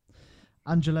on,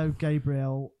 Angelo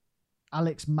Gabriel,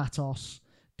 Alex Matos,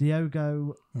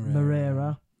 Diogo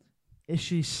Moreira,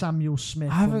 Ishi Samuel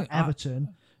Smith from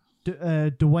Everton,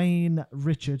 Dwayne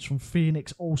Richards from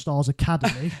Phoenix All-Stars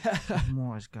Academy.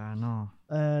 What is going on?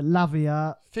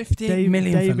 Lavia, 15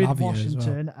 million David for Lavia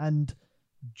Washington, as well. and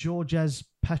Georges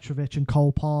Petrovic and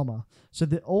Cole Palmer. So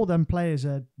all them players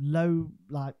are low,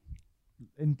 like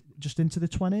just into the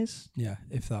 20s. Yeah,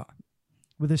 if that.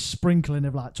 With a sprinkling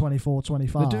of like 24,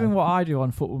 25. They're doing what I do on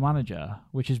Football Manager,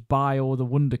 which is buy all the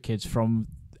wonder kids from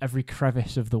every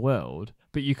crevice of the world.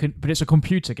 But it's a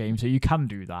computer game, so you can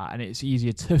do that, and it's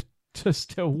easier to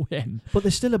still win. But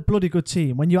they're still a bloody good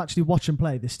team. When you actually watch them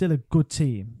play, they're still a good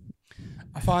team.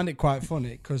 I find it quite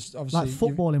funny because obviously,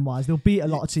 like footballing wise, they'll beat a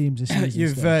lot of teams this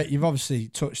season. You've obviously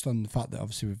touched on the fact that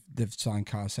obviously they've signed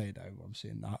Caicedo, obviously,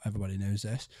 and everybody knows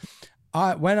this.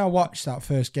 When I watched that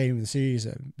first game of the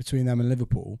season between them and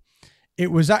Liverpool, it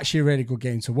was actually a really good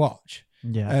game to watch.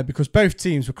 Yeah, because both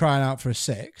teams were crying out for a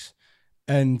 6,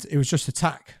 and it was just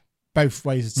attack, both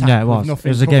ways attack. Yeah, it was. It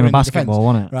was a game of basketball,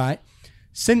 wasn't it? Right.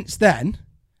 Since then,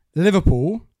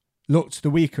 Liverpool looked the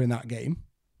weaker in that game.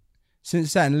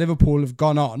 Since then, Liverpool have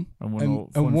gone on and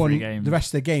won the rest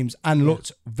of their games and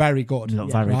looked very good.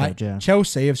 Very good, yeah.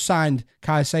 Chelsea have signed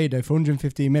Caicedo for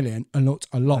 115 million and looked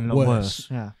a lot worse.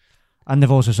 Yeah. And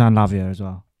they've also signed Lavia as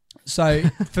well. So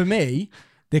for me,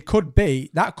 that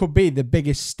could be the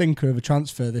biggest stinker of a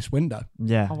transfer this window.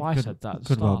 Yeah. Oh, I said that.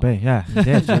 Could well be. Yeah, he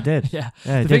did. He did. Yeah.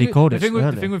 Yeah, he called it.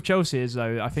 The thing with Chelsea is,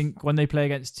 though, I think when they play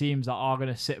against teams that are going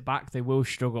to sit back, they will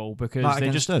struggle because Like they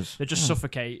against just us.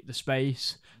 suffocate the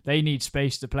space. They need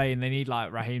space to play, and they need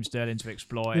like Raheem Sterling to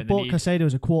exploit. They And bought they need Caicedo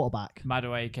as a quarterback.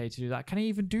 Madueke to do that. Can he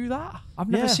even do that? I've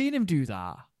never seen him do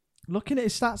that. Looking at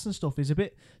his stats and stuff,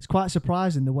 it's quite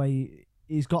surprising the way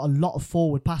he's got a lot of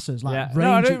forward passes, like Yeah.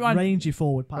 No, I don't mind. rangy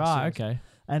forward passes. Right, okay.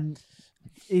 And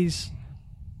he's,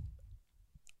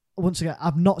 once again,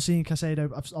 I've not seen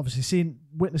Caicedo. I've obviously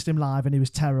witnessed him live, and he was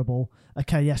terrible.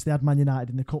 Okay, yes, they had Man United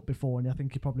in the cup before, and I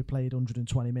think he probably played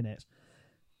 120 minutes.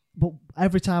 But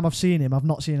every time I've seen him, I've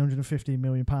not seen £115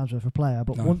 million worth of player.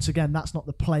 But once again, that's not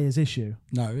the player's issue.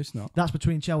 No, it's not. That's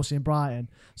between Chelsea and Brighton.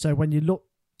 So when you look,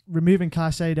 removing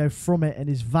Caicedo from it and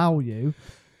his value,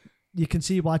 you can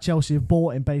see why Chelsea have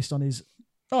bought him based on his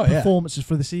performances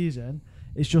for the season.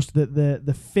 It's just that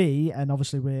the fee, and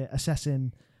obviously we're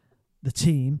assessing the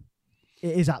team,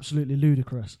 it is absolutely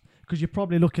ludicrous. Because you're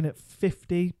probably looking at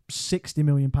 50, 60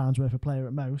 million pounds worth of player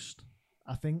at most,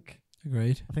 I think.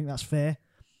 Agreed. I think that's fair.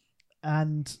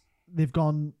 And they've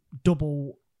gone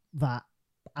double that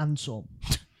and some.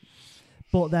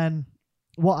 But then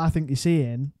what I think you're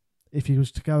seeing, if you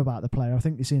was to go about the player, I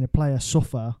think you're seeing a player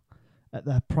suffer at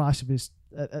the price of his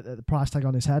at the price tag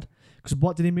on his head. Because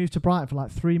what did he move to Brighton for,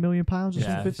 like £3 million or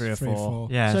something? 3 or 4.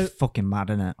 Yeah, So- it's fucking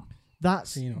mad, isn't it?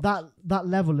 That's Peanuts. that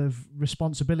level of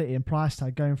responsibility and price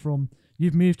tag going from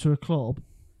you've moved to a club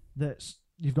that's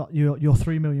you've got your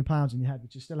 £3 million in your head,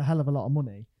 which is still a hell of a lot of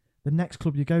money. The next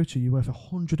club you go to, you're worth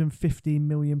 £115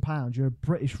 million. You're a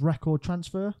British record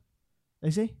transfer,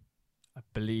 is he? I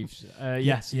believe so.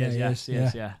 Yes.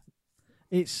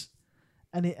 It's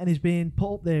and he's being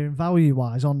put up there in value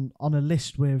wise on a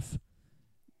list with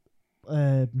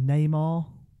Neymar,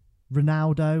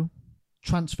 Ronaldo,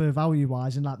 transfer value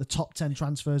wise in like the top 10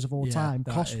 transfers of all time,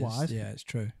 cost wise. Yeah, it's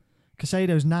true.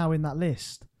 Caicedo's now in that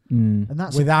list, Mm. and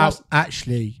that's Without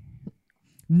actually,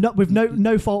 with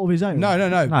no fault of his own. no.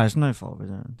 No, it's no fault of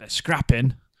his own. They're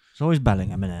scrapping. It's always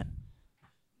Bellingham, isn't it?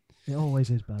 It always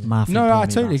is better. No, I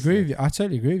totally agree with you. I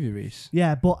totally agree with you, Reece.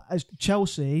 Yeah, but as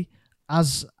Chelsea,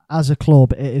 as a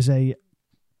club, it is a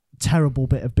terrible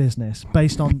bit of business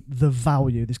based on the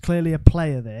value. There's clearly a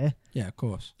player there. Yeah, of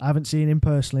course. I haven't seen him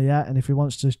personally yet, and if he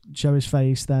wants to show his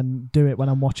face, then do it when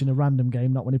I'm watching a random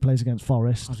game, not when he plays against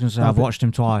Forest. I was going to say, I've watched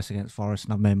him twice against Forest,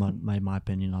 and I've made my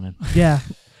opinion on him. Yeah,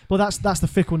 but that's the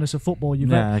fickleness of football.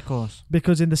 Yeah, of course.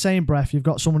 Because in the same breath, you've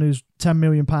got someone who's £10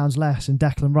 million less in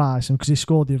Declan Rice, and because he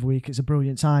scored the other week, it's a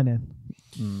brilliant signing.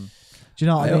 Mm. Do you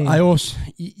know what I mean? I also,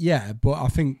 yeah, but I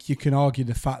think you can argue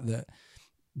the fact that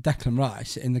Declan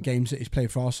Rice, in the games that he's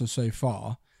played for Arsenal so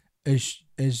far,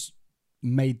 is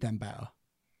made them better,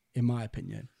 in my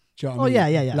opinion. Do you know what I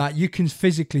mean? Yeah. Like, you can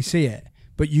physically see it,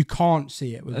 but you can't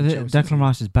see it with the Chelsea Declan team.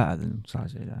 Rice is better than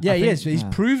Saizé. Yeah, he is. But he's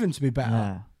proven to be better.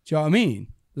 Yeah. Do you know what I mean?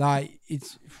 Like,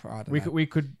 it's. I don't know.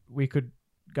 We could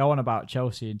go on about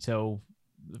Chelsea until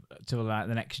like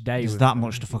the next day. There's with- that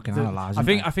much to fucking analyse. I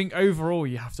think overall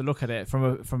you have to look at it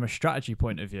from a strategy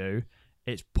point of view.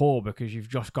 It's poor because you've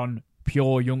just gone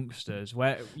pure youngsters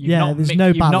where there's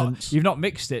no balance. You've not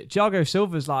mixed it. Thiago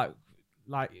Silva's like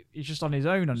he's just on his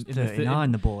own. In the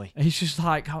 39, the boy. He's just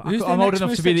like Who's I'm the old next enough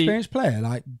most to be the experienced player?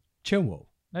 Like Chilwell.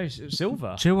 no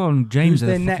Silva, Chilwell and James Who's are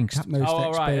their the fucking next captain. most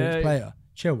Oh, right, experienced player?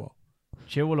 Chilwell.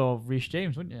 Chilwell or Reece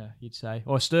James, wouldn't you? You'd say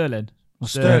or Sterling. Well,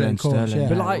 Sterling, of course, yeah.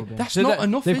 But will like be. That's so not that-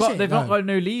 enough, They've is got it? they've not No. got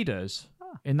no leaders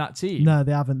in that team. No,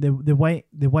 they haven't. They're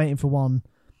waiting for one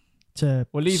to.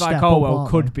 Well, Levi step up, Colwell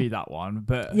aren't could they? be that one,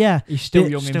 but Yeah, he's still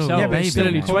It- young still- himself. yeah, but baby, He's still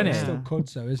only yeah. 20. It's still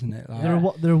Cuds, though, isn't it?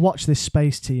 Like, They're a watch this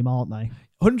space team, aren't they?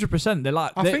 100%. They're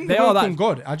like I think they they are will that. come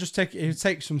good. I just it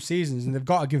takes some seasons, and they've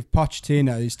got to give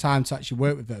Pochettino his time to actually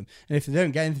work with them. And if they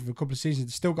don't get anything for a couple of seasons,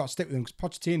 they've still got to stick with them because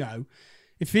Pochettino,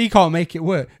 if he can't make it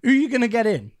work, who are you going to get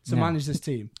in to manage this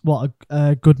team? What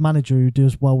a good manager who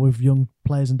does well with young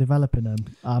players and developing them.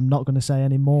 I'm not going to say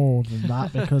any more than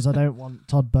that because I don't want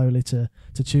Todd Bowley to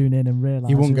tune in and realise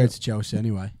He won't go to Chelsea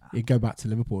anyway. He'd go back to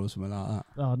Liverpool or something like that.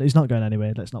 Oh, he's not going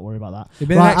anywhere. Let's not worry about that. He'd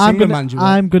be the next England manager.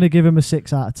 I'm going to give him a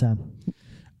 6 out of 10.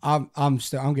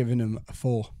 I'm giving him a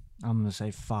 4. I'm going to say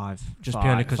 5. Just Five,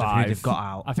 purely because of who 5. they've got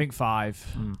out. I think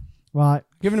 5. Right,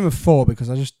 Giving him a 4 because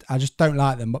I just don't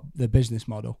like the business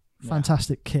model.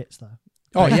 fantastic kits though.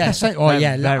 Oh yeah,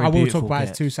 Very I will beautiful talk about it in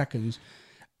kit. 2 seconds.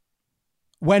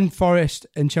 When Forest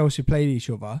and Chelsea played each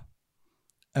other,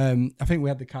 I think we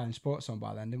had the Kind Sports on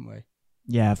by then, didn't we?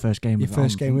 Yeah, first game Your with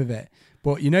first game with it.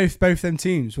 But you know, if both them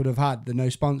teams would have had the no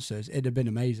sponsors, it'd have been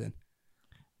amazing.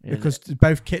 because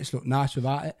both kits look nice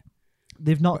without it.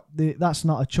 They've not. That's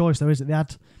not a choice, though, is it?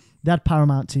 They had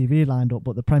Paramount TV lined up,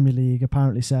 but the Premier League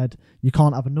apparently said you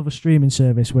can't have another streaming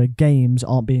service where games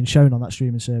aren't being shown on that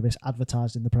streaming service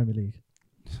advertised in the Premier League.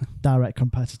 Direct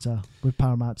competitor with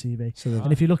Paramount TV.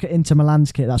 And if you look at Inter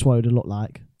Milan's kit, that's what it would have looked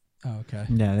like. Oh, okay.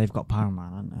 Yeah, they've got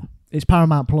Paramount, haven't they? It's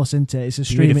Paramount Plus, isn't it? It's a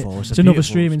streaming. It's another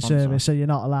streaming service, so you're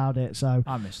not allowed it. So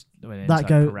I missed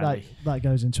that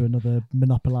goes into another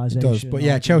monopolisation. It does, but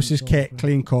yeah, Chelsea's kit,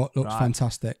 clean cut, looks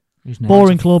fantastic.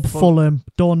 Boring club, Fulham,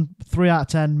 done. 3 out of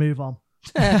 10. Move on.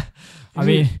 I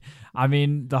mean,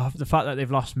 the fact that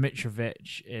they've lost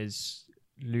Mitrovic is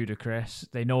ludicrous.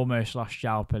 They almost lost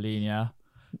João Palhinha.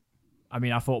 I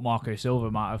mean, I thought Marco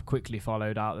Silva might have quickly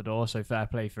followed out the door, so fair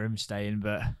play for him staying.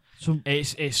 But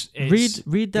it's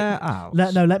read their out.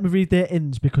 Let me read their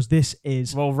ins, because this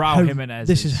is Raul Jimenez.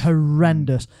 This is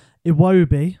horrendous.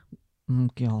 Iwobi,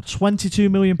 God, £22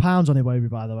 million on Iwobi,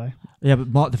 by the way. Yeah,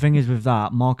 but the thing is with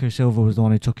that, Marco Silva was the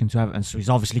one who took him to Everton, so he's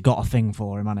obviously got a thing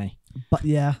for him, hasn't he? But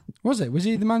yeah, was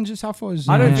he the manager? I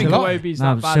don't think Iwobi's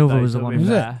that bad. Silva though, was the one. Was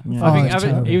it? Yeah. I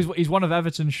think he's one of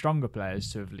Everton's stronger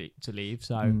players to leave.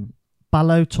 So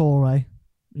Ballo Torre.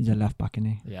 He's a left back, isn't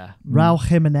he? Yeah. Raul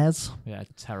Jimenez. Yeah,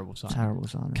 terrible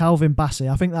sign. Calvin Bassey.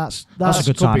 I think that's a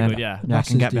good sign. Good, yeah, I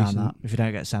can get behind that if you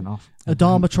don't get sent off.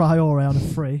 Adama Traore on a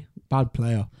free. Bad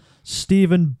player.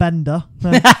 Stephen Bender.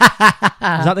 Is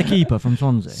that the keeper from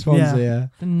Swansea? Yeah.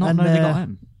 Did not know they got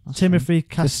him. Timothy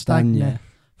Castagne.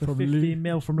 For 15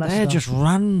 mil from Leicester. They're just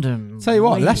random. Tell you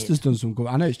what, Leicester's done some good.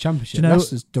 I know it's Championship.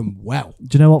 Leicester's done well.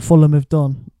 Do you know what Fulham have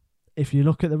done? If you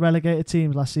look at the relegated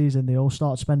teams last season, they all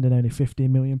started spending only £15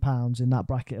 million in that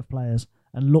bracket of players.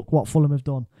 And look what Fulham have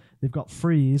done. They've got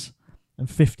Freeze and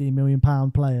 £15 million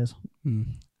players.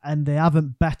 And they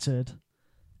haven't bettered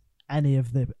any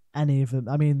of them.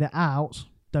 I mean, they're out.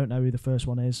 Don't know who the first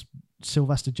one is.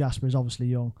 Sylvester Jasper is obviously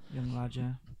young. Young lad,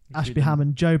 yeah. Ashby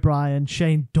Hammond, Joe Bryan,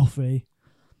 Shane Duffy.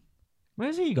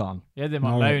 Where's he gone? Yeah, they're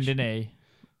on loan, didn't he?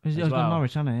 He's gone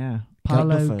Norwich, hasn't he? Yeah.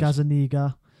 Paolo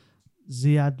Gazzaniga,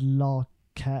 Ziad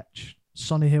Larkech,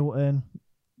 Sonny Hilton.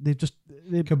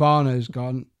 Cabano's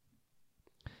gone.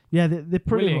 Yeah, they're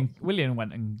pretty. William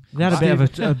went and they had a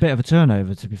bit of a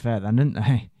turnover, to be fair, then, didn't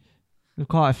they? There were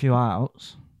quite a few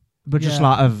outs. But just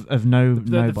like of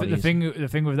nobody. The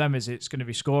thing with them is it's going to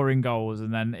be scoring goals,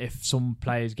 and then if some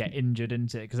players get injured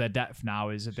into it, because their depth now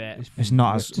is a bit. It's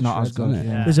not as good.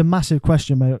 Yeah. There's a massive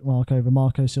question mark over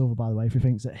Marco Silva, by the way, if he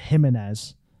thinks that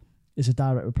Jimenez is a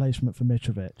direct replacement for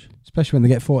Mitrovic, especially when they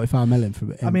get 45 million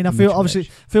from it. I mean, I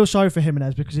feel sorry for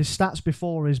Jimenez because his stats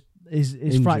before his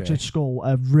fractured skull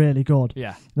are really good.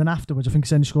 Yeah. Then afterwards, I think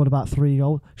he's only scored about 3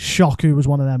 goals. Shoku was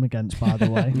one of them against, by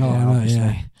the way.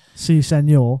 Obviously. Si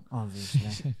Senor.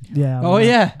 Obviously.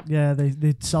 Yeah. Yeah,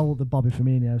 they sold the Bobby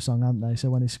Firmino song, haven't they? So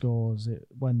when he scores,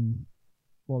 what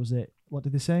was it? What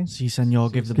did they say? Si Senor,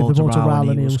 give the ball to Raul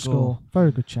and he'll score.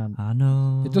 Very good chant. I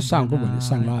know. It does sound good when it's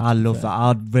sang live. I love that.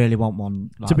 I really want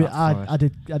one. Like I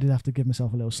did have to give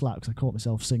myself a little slap because I caught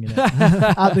myself singing it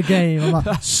at the game. I'm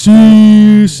like,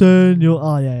 Si Senor.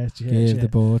 Oh yeah, give the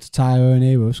ball to Tyro and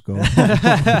he will score.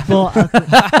 But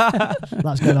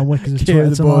that's going on Wickers' Twitter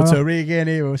Give the ball to Origi and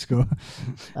he will score.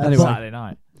 Anyway, Saturday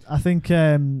night. I think.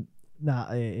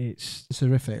 It's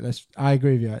horrific. I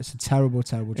agree with you. It's a terrible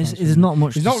transfer. There's not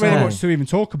much. There's not really much to even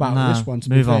talk about with this one. To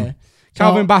be fair,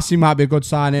 Calvin Bassey might be a good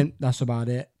signing. That's about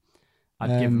it.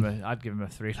 I'd give him a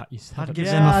 3, like you said. I'd give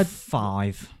him a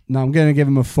 5. No, I'm going to give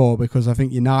him a 4 because I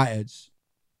think United's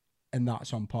and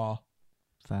that's on par.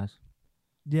 Fair.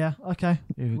 Yeah. Okay.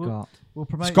 Who we got? We'll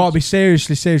promote. It's got to be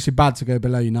seriously bad to go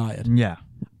below United. Yeah.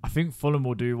 I think Fulham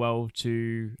will do well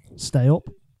to stay up.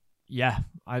 Yeah,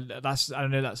 I know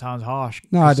that sounds harsh.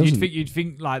 No, it doesn't. You'd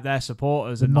think like their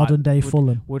supporters the and modern day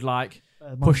Fulham would like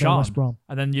push on,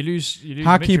 and then you lose.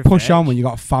 How can you push on when you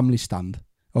got a family stand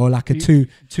or like a two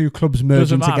clubs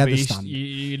merging together stand?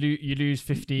 You lose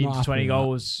 15 to 20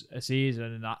 goals a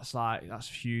season, and that's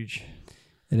huge.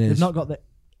 It is. They've not got the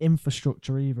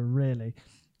infrastructure either, really.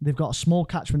 They've got a small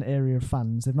catchment area of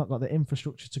fans. They've not got the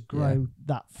infrastructure to grow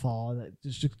that far.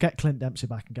 Just get Clint Dempsey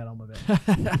back and get on with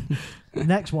it. The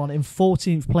next one, in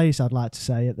 14th place, I'd like to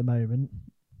say at the moment,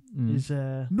 is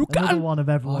another one of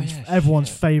everyone's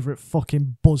favourite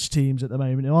fucking buzz teams at the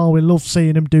moment. Oh, we love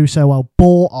seeing them do so well.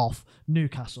 Bought off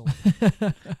Newcastle.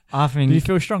 I think. Do you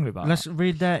feel strongly about Let's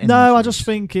read that. No, I just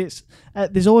think it's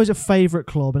there's always a favourite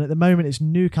club, and at the moment it's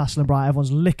Newcastle and Brighton.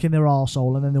 Everyone's licking their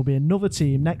arsehole, and then there'll be another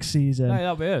team next season. No,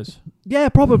 that'll be us. Yeah,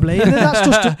 probably. And then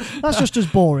that's just as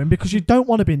boring because you don't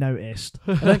want to be noticed.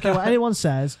 I don't care what anyone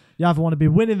says. You either want to be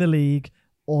winning the league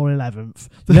or 11th.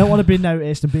 They don't want to be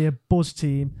noticed and be a buzz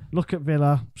team. Look at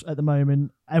Villa at the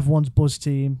moment. Everyone's buzz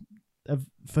team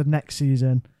for next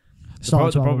season.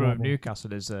 The problem with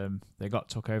Newcastle is they got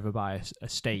took over by a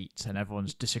state, and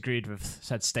everyone's disagreed with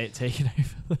said state taking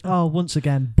over. Oh, once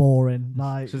again, boring.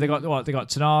 Like, so they got what? They got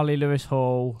Tonali, Lewis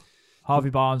Hall, Harvey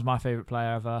Barnes, my favourite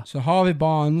player ever. So Harvey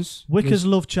Barnes, Wicker's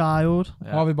love child.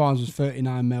 Yeah. Harvey Barnes was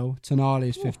 39 mil. Tonali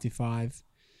is 55.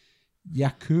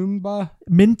 Yakumba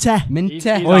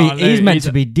Minte. He's meant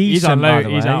to be decent. He's on loan.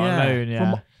 He's out on loan.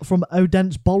 Yeah. From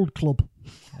Odense Bold Club.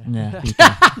 Yeah,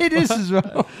 it is as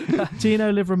well.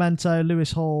 Tino Livramento,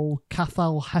 Lewis Hall,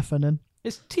 Cathal Heffernan.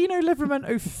 Is Tino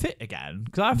Livramento fit again?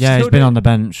 He's been on the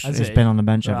bench. He's been on the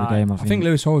bench every game. I think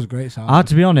Lewis Hall's a great signing.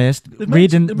 To be honest,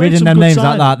 reading them names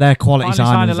like that, they're quality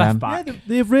signings. Yeah,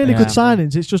 they have really good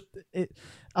signings. It's just,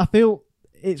 I feel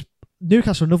it's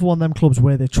Newcastle, another one of them clubs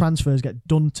where the transfers get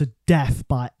done to death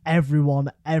by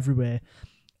everyone everywhere.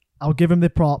 I'll give them the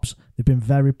props. They've been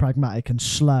very pragmatic and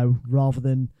slow rather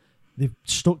than. They've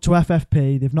stuck to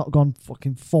FFP. They've not gone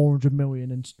fucking 400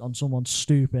 million on someone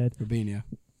stupid. Robinho.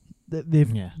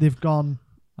 They've gone.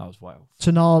 That was wild.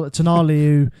 Tonali,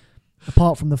 who,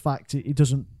 apart from the fact he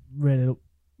doesn't really look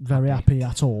very happy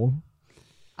at all.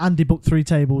 Andy booked 3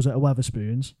 tables at a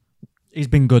Wetherspoons. He's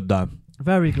been good though.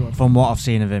 Very good. From what I've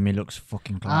seen of him, he looks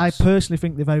fucking class. I personally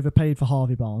think they've overpaid for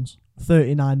Harvey Barnes.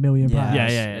 £39 million.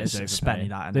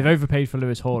 Yeah. They've overpaid for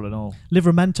Lewis Hall and all.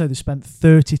 Livramento, they spent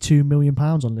 £32 million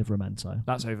on Livramento.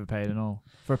 That's overpaid and all.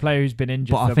 For a player who's been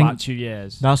injured for about 2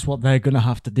 years. That's what they're going to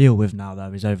have to deal with now,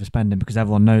 though, is overspending, because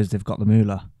everyone knows they've got the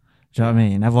moolah. Do you know what I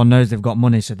mean? Everyone knows they've got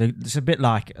money, so it's a bit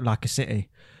like a City.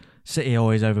 City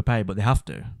always overpay, but they have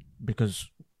to, because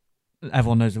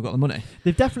everyone knows they've got the money.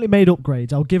 They've definitely made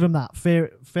upgrades. I'll give them that.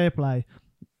 Fair play.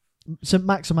 St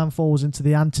Maximin falls into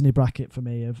the Anthony bracket for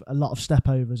me of a lot of step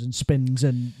overs and spins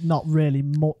and not really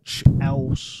much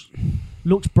else.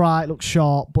 Looks bright, looks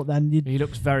sharp, but then he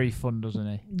looks very fun, doesn't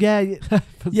he?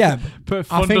 Yeah, but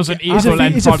fun doesn't equal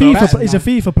end he's product. He's a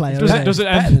FIFA player. Doesn't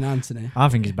better than Anthony. I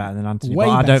think he's better than Anthony, Way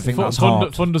but I don't better. think that's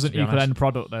hard. Fun doesn't equal end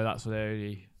product though. That's the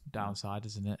only downside,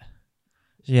 isn't it?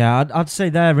 Yeah, I'd say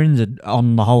their ins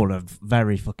on the whole are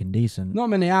very fucking decent. Not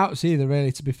many outs either,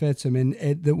 really, to be fair to them,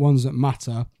 the ones that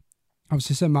matter.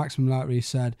 Obviously, St Maximin, like we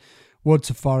said, Wood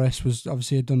to Forest was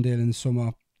obviously a done deal in the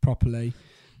summer properly.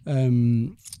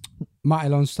 Matty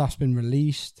Longstaff's been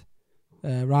released.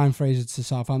 Ryan Fraser to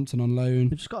Southampton on loan.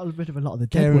 They've just got rid of a lot of the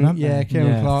dead one, haven't they?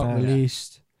 Kieran Clark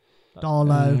released.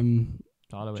 Darlow,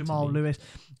 Jamal Lewis.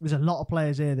 There's a lot of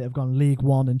players here that have gone League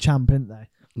One and Champ, haven't they?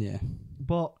 Yeah.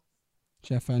 But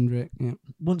Jeff Hendrick, yeah.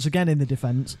 Once again, in the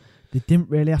defence, they didn't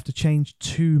really have to change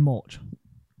too much.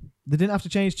 They didn't have to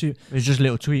change too. It was just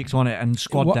little tweaks on it and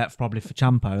squad depth probably for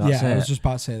Champo. That's it. I was just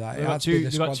about to say that.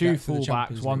 They've got two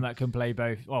full-backs, one that can play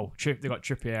both. Well, they've got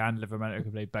Trippier and Livramento who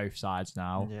can play both sides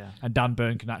now. Yeah. And Dan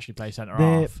Burn can actually play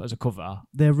centre-half as a cover.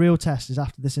 Their real test is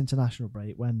after this international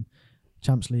break when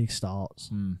Champions League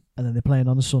starts. And then they're playing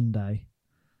on a Sunday.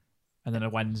 And then a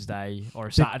Wednesday or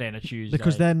a Saturday and a Tuesday.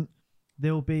 Because then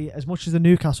they'll be, as much as the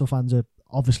Newcastle fans are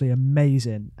obviously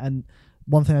amazing, and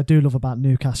one thing I do love about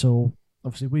Newcastle,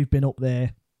 obviously we've been up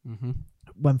there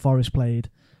when Forest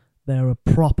played. They're a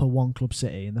proper one-club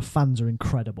city, and the fans are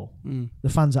incredible. The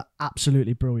fans are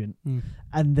absolutely brilliant,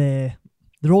 and they're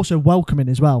also welcoming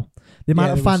as well. The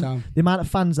amount of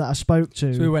fans that I spoke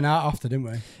to. So we went out after,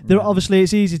 didn't we? Obviously,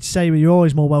 it's easy to say, but you're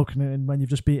always more welcoming when you've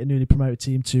just beat a newly promoted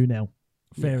team 2-0.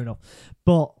 Fair enough,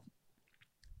 but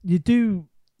you do.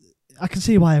 I can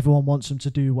see why everyone wants them to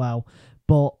do well,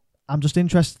 but I'm just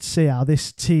interested to see how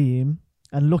this team,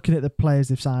 and looking at the players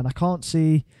they've signed, I can't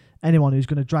see anyone who's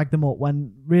going to drag them up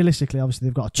when realistically, obviously,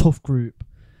 they've got a tough group.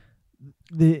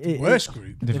 Worst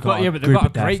group. They've got a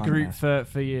great group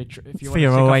for your if you want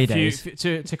your away days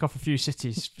to tick off a few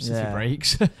city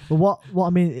breaks. But what I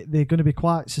mean, they're going to be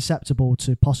quite susceptible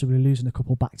to possibly losing a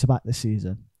couple back to back this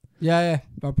season. Yeah,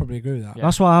 I'll probably agree with that. Yeah.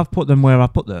 That's why I've put them where I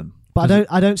put them. But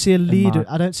I don't see a leader.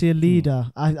 I don't see a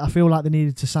leader. I feel like they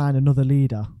needed to sign another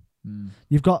leader.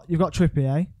 You've got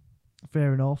Trippier,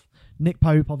 fair enough. Nick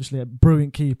Pope, obviously a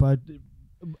brilliant keeper,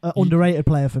 underrated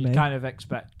player for me. You kind of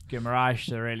expect Guimaraes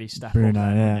to really step Bruno,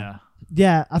 up.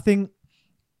 Yeah, I think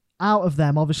out of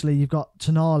them, obviously you've got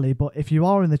Tonali, but if you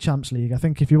are in the Champions League, I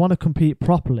think if you want to compete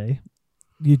properly,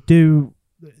 you do.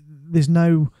 There's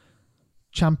no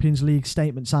Champions League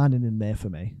statement signing in there for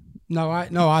me. No,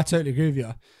 I totally agree with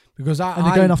you. Because they're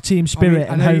going off team spirit.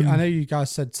 I know you guys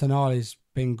said Tonali's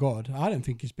been good. I don't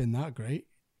think he's been that great.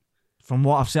 From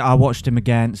what I've seen, I watched him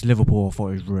against Liverpool. I thought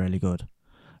he was really good.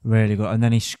 really good. And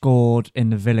then he scored in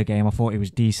the Villa game. I thought he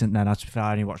was decent then. To be fair,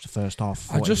 I only watched the first half.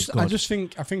 I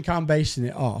think I'm basing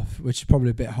it off, which is probably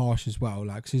a bit harsh as well,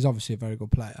 like, because he's obviously a very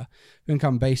good player. I think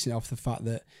I'm basing it off the fact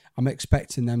that I'm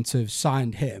expecting them to have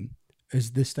signed him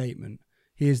as the statement.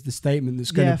 He is the statement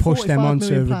that's going to push them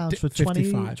onto for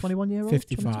 55, 21 year old,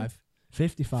 55.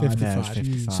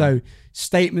 55. So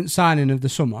statement signing of the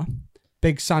summer.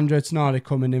 Big Sandro Tonali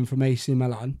coming in from AC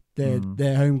Milan.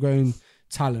 Their homegrown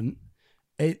talent.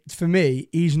 For me,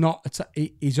 he's not.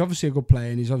 He's obviously a good player,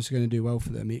 and he's obviously going to do well for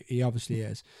them. He obviously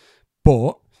is.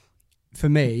 But for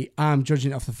me, I'm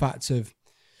judging it off the fact of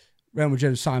Real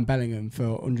Madrid signed Bellingham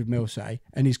for 100 mil, say,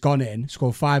 and he's gone in,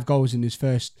 scored 5 goals in his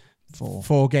first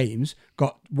four games,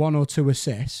 got 1 or 2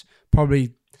 assists,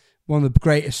 probably one of the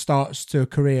greatest starts to a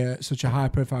career at such a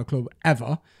high-profile club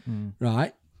ever,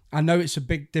 right? I know it's a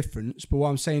big difference, but what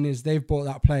I'm saying is they've bought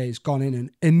that player, he's gone in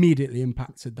and immediately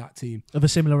impacted that team. Of a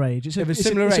similar age. It's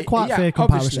a quite yeah, fair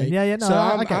comparison. Obviously. Yeah, no, so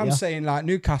I get I'm saying, like,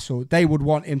 Newcastle, they would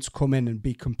want him to come in and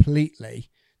be completely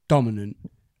dominant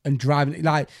and driving.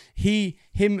 Like,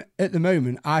 him at the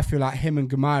moment, I feel like him and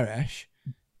Guimaraes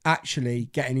actually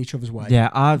getting each other's way.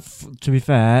 Yeah, to be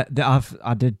fair,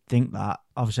 I did think that.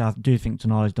 Obviously, I do think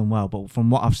Tonali's done well, but from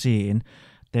what I've seen,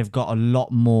 they've got a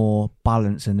lot more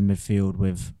balance in the midfield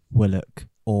with Willock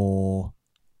or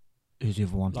who's the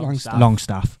other one?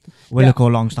 Longstaff. Willock or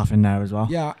Longstaff in there as well.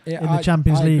 Yeah, in the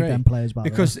Champions League, then players by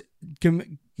because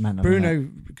Bruno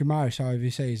Guimaraes, however you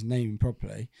say his name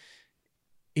properly,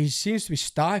 he seems to be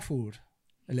stifled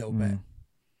a little bit.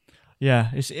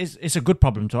 Yeah, it's a good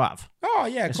problem to have. Oh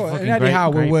yeah, of course. And Eddie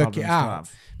Howe will work it out,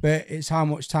 but it's how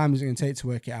much time is it going to take to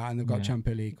work it out, and they've got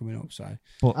Champions League coming up. So,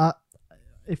 but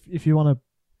if you want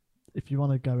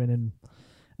to go in and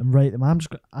rate them,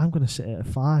 I'm going to sit at a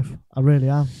 5. I really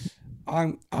am.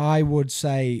 I would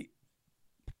say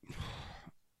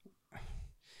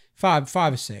 5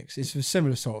 or 6. It's a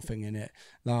similar sort of thing in it.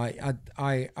 Like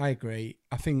I agree.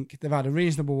 I think they've had a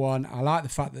reasonable one. I like the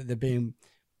fact that they're being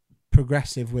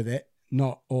progressive with it,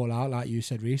 not all out like you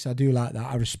said, Reese. I do like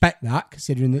that. I respect that,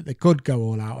 considering that they could go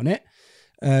all out on it.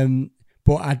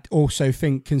 But I also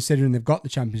think, considering they've got the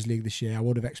Champions League this year, I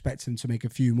would have expected them to make a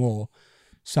few more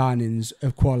signings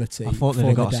of quality. I thought they'd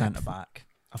have got a centre back.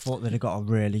 I thought they'd have got a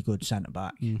really good centre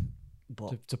back.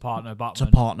 But to partner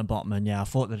Botman. Yeah. I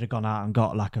thought they'd have gone out and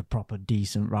got like a proper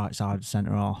decent right side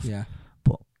centre half. Yeah.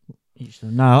 But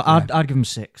no, I'd give them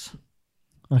 6.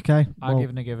 Okay. I'm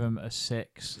going to give him a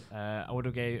 6. I would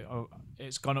have gave.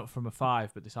 It's gone up from a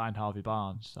 5, but they signed Harvey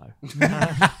Barnes, so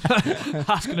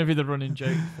that's going to be the running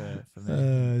joke for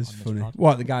me. It's funny.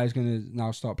 What, the guy's going to now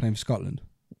start playing for Scotland?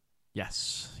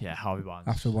 Yes, yeah, Harvey Barnes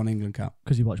after one England cap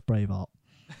because he watched Braveheart.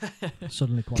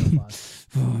 Suddenly qualified.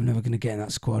 I'm never going to get in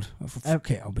that squad.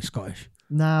 Fuck it, I'll be Scottish.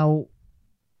 Now,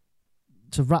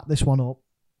 to wrap this one up,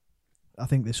 I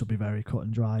think this will be very cut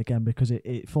and dry again because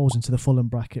it falls into the Fulham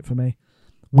bracket for me.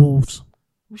 Wolves.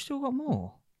 We still got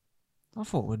more. I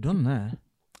thought we're done there.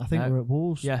 I think we're at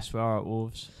Wolves. Yes, we are at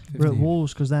Wolves. 15. We're at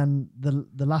Wolves because then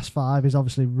the last 5 is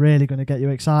obviously really going to get you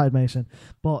excited, Mason.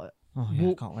 But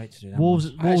I can't wait to do that.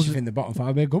 Wolves. I actually think the bottom 5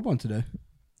 would be a good one to do.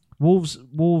 Wolves,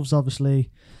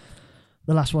 obviously,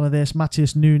 the last one of this.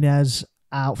 Matheus Nunes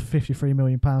out for £53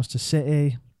 million to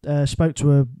City. Spoke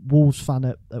to a Wolves fan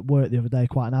at work the other day,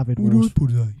 quite an avid Wolves.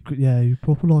 Yeah, he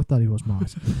proper like that. He was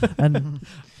mad, and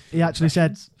he actually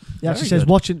says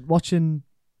watching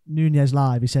Nunes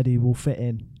live, he said he will fit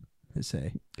in. Let's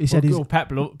see. He said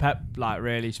Pep like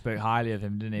really spoke highly of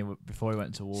him, didn't he? Before he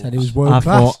went to Wolves, said he was world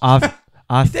class.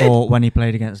 I thought when he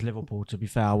played against Liverpool, to be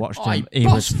fair, I watched him. He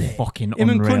was fucking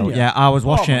unreal. Yeah, I was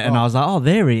watching it and I was like, oh,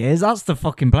 there he is. That's the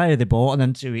fucking player they bought. And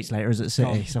then 2 weeks later, he's at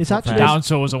City. So it's actually down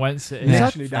tools and went City. It's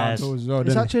actually down tools as well.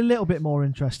 It's actually a little bit more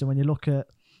interesting when you look at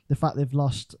the fact they've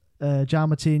lost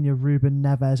João Moutinho, Ruben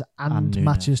Neves, and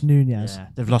Matheus Nunes. Yeah.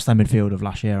 They've lost their midfield of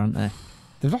last year, haven't they?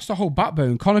 They've lost the whole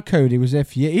backbone. Connor Cody was there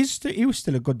for years. He was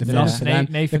still a good defender for them.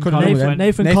 Nathan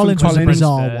Collins was a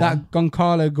bizarre one. That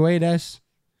Goncalo Guedes.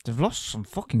 They've lost some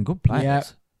fucking good players. Yeah.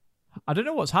 I don't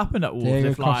know what's happened at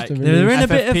Wolves. They're in a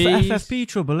bit of FFP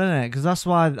trouble, isn't it? Because that's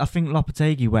why I think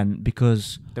Lopetegui went,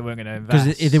 because they weren't going to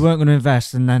invest. Because they weren't going to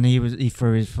invest, and then he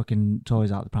threw his fucking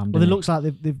toys out the pram. Well, it looks like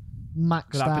they've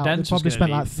maxed out. They've probably spent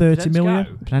like 30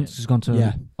 million. Podence has gone to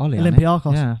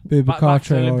Olympiacos. Yeah. Boubacar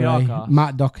Traoré,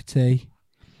 Matt Doherty.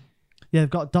 Yeah,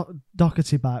 they've got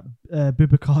Doherty back,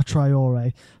 Boubacar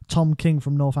Traoré, Tom King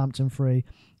from Northampton Free,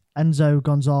 Enzo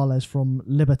Gonzalez from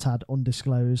Libertad,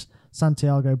 undisclosed,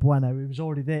 Santiago Bueno, who was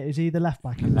already there. Is he the left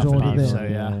back? He was already there. So,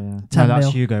 yeah. No,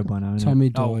 that's Hugo Bueno. Tommy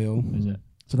Doyle. Is it?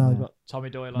 So now they've got Tommy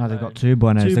Doyle. Now they've got two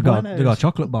Buenos. Two They've got Buenos. a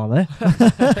chocolate bar there.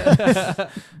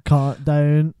 can't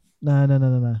don't.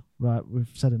 No. Right, we've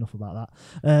said enough about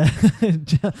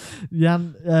that.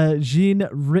 Jean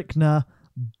Rickner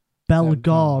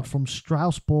Bellegarde from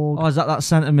Strasbourg. Oh, is that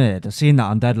centre mid? I've seen that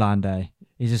on deadline day.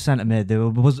 He's a centre mid.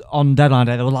 Was on deadline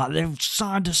day. They were like, they've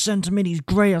signed a centre mid. He's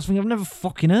great. I was thinking, I've never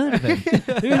fucking heard of him.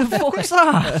 Who the fuck's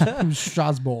that? From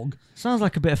Strasbourg. Sounds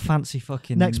like a bit of fancy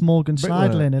fucking. Next, Morgan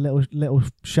brickwork. Schneidlin. A little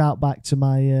shout back to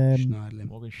my Schneidlin.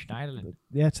 Morgan Schneiderlin.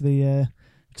 to the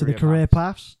Career career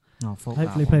paths. Oh, fuck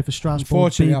Hopefully that play one. for Strasbourg.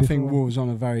 Unfortunately, B I think before. Wolves on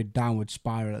a very downward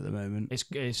spiral at the moment.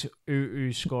 It's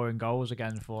who's scoring goals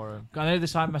again for him. I know they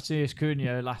signed Matthias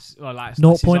Cunha last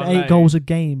 0.8 goals a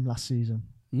game last season.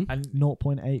 And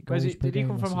 0.8 goals. per did he game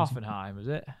come from last season. Hoffenheim? Was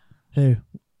it Who?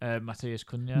 Matthias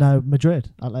Cunha? No,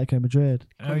 Madrid. Atletico Madrid.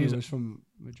 I know he He was, was from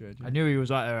Madrid. I knew he was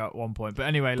out there at one point. But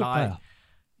anyway, Good like player.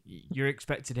 you're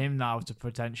expecting him now to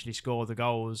potentially score the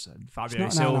goals, and He's Fabio not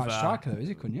an Silva. out striker, though, is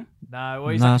he, Cunha? No, well,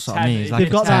 he's No, like that's what I 10. mean. He's like They've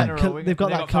a got 10. that. They've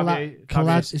got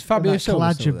that. Is Fabio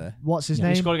Silva still there? What's his He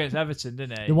name? scored against Everton,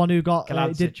 didn't he? The one who got did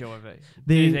Kalajdzic or whatever.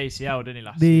 the- His ACL, didn't he,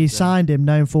 last they season? signed him,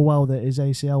 knowing full well that his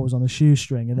ACL was on a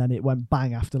shoestring, and then it went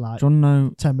bang after like Do you want to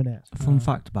know 10 minutes. a fun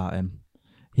fact about him?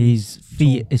 His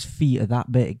feet are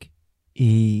that big.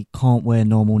 He can't wear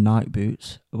normal Nike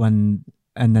boots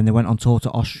and then they went on tour to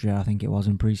Austria, I think it was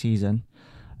in pre-season.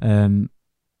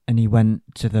 And he went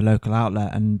to the local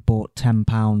outlet and bought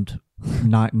 £10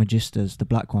 Nike Magistas, the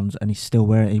black ones, and he's still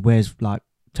wearing it. He wears like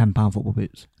 £10 football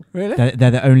boots. Really?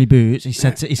 They're the only boots. He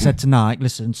said to Nike,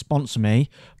 listen, sponsor me,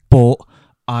 but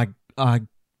I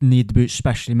need the boots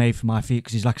specially made for my feet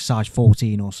because he's like a size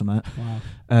 14 or something.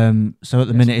 Wow. So at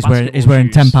the Yeah, minute some he's wearing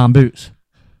basketball £10 boots.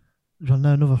 Do you want to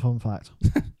know another fun fact?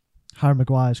 Harry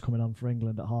Maguire's coming on for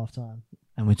England at half time.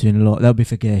 And we're doing a lot. That'll be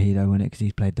for Gearhey though, won't it? Because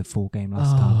he's played the full game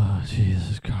last time.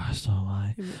 Jesus Christ,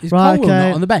 alright. Is Right, Colwell okay.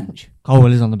 not on the bench?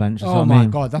 Colwell is on the bench. That's Oh what my I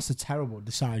mean. god, that's a terrible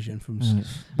decision from Back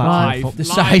to Right. the foot-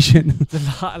 decision.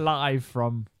 Live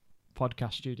from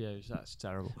podcast studios. That's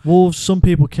terrible. Wolves, some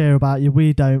people care about you.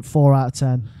 We don't. 4 out of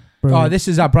 10. Oh, Brilliant. this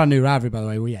is our brand new rivalry, by the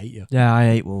way. We hate you. Yeah, I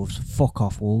hate Wolves. Fuck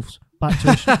off, Wolves. Back to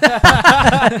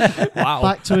a, Wow.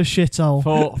 back to a shithole.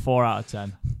 4 out of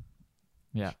 10.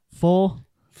 Yeah. 4.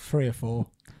 3 or 4.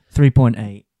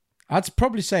 3.8. I'd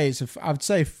probably say I'd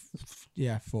say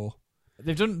 4.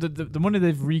 They've done the money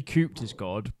they've recouped is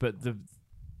good, but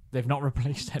they've not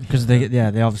replaced any. Because they've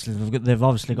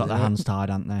obviously got their hands tied,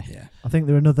 haven't they? Yeah. I think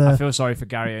they're I another. feel sorry for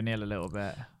Gary O'Neill a little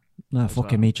bit. No, As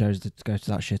fucking well. me chose to go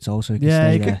to that shithole so he can Yeah,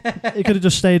 stay he there. He could have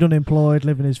just stayed unemployed,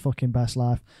 living his fucking best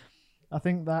life. I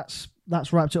think that's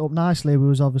wrapped it up nicely. We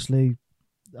was obviously.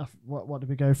 What did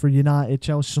we go for? United,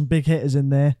 Chelsea, some big hitters in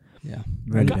there. Yeah.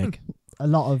 Really big. A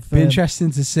lot of. Be interesting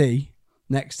to see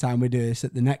next time we do this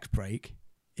at the next break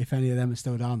if any of them are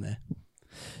still down there.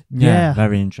 Yeah.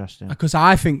 Very interesting. Because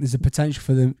I think there's a potential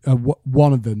for them,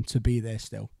 one of them to be there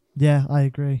still. Yeah, I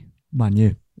agree. Man,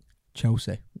 you.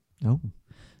 Chelsea. Oh.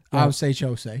 I would say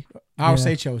Chelsea. I would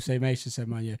say Chelsea. Mason said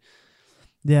Man U.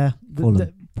 Yeah.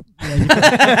 Fulham.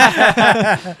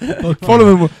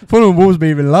 Fulham and Wolves be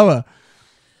even lower.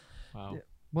 Wow.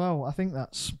 Well, I think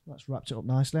that's wrapped it up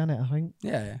nicely, hasn't it? I think.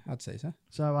 Yeah, I'd say so.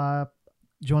 So,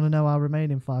 do you want to know our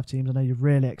remaining 5 teams? I know you're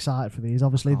really excited for these.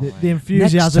 Obviously, Oh, the yeah.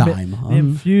 enthusiasm, Next time, the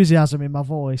enthusiasm in my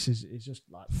voice is just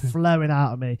like flowing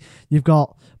out of me. You've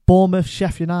got Bournemouth,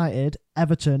 Sheffield United,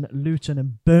 Everton, Luton,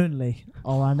 and Burnley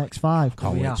are our next 5.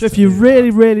 Can't We wait have So to if you're do that. really,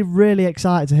 really, really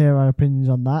excited to hear our opinions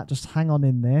on that, just hang on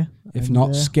in there. If And,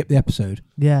 not, skip the episode.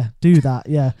 yeah, do that.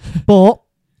 Yeah, but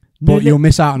But you'll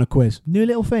miss out on a quiz. new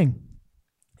little thing.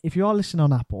 If you are listening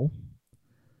on Apple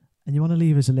and you want to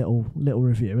leave us a little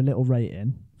review, a little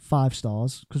rating, 5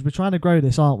 stars, because we're trying to grow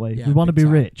this, aren't we? Yeah, We want to big be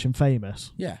time. rich and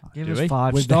famous. Yeah. Give Do us we?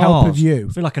 5 With stars. the help of you.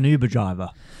 I feel like an Uber driver.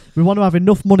 We want to have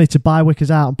enough money to buy Wickers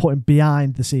out and put him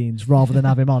behind the scenes rather than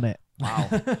have him on it. Wow.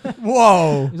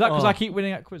 Whoa. Is that because Oh. I keep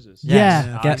winning at quizzes? Yeah,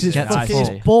 Get- because it's get to fucking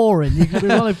full. it's boring. We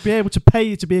want to be able to pay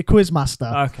you to be a quiz master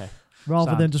Okay.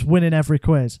 rather sound. than just winning every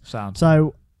quiz. Sound.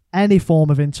 So any form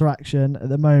of interaction at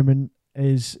the moment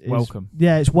is Welcome.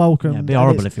 Yeah, it's welcome. Yeah, be and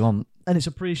horrible it's- if you want. and it's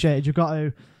appreciated. You've got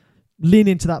to lean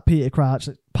into that Peter Crouch,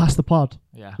 pass the pod.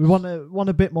 Yeah. We want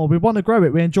a bit more. We want to grow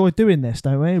it. We enjoy doing this,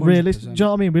 don't we? 100%. Really, do you know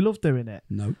what I mean? We love doing it.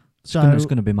 No. So It's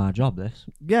going to be my job, this.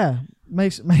 yeah,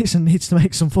 Mason needs to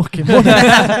make some fucking money. You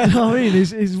know what I mean?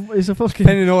 He's a fucking.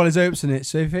 Pinning all his hopes in it.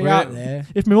 So if you're out there,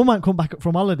 If my mum hadn't come back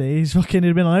from holiday, he'd been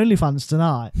on OnlyFans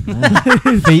tonight.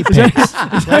 Feet pics.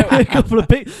 It's only a couple of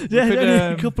yeah, could, only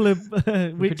a um, couple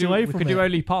of weeks away we from could it. do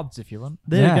only pods if you want.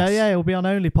 There you go. Yes. Yeah, it'll be on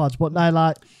OnlyPods. But no,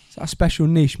 like, is that a special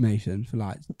niche, Mason, for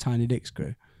like Tiny Dick's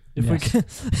crew? If we Yes.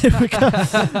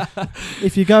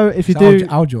 can, if you do,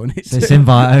 I'll join it. It's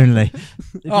invite only.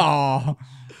 Oh,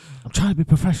 I'm trying to be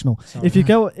professional. Sorry. If you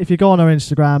go on our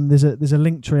Instagram, there's a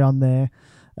link tree on there.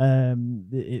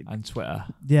 And Twitter.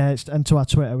 And to our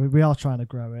Twitter, we are trying to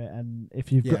grow it. And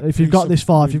if you've Yeah, got this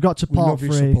far, if you've got to we part love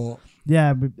your 3, support.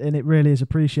 and it really is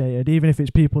appreciated. Even if it's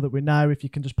people that we know, if you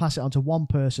can just pass it on to one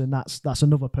person, that's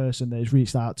another person that is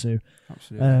reached out to.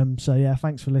 Absolutely. So yeah,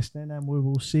 thanks for listening, and we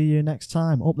will see you next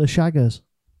time. Up the Shaggers.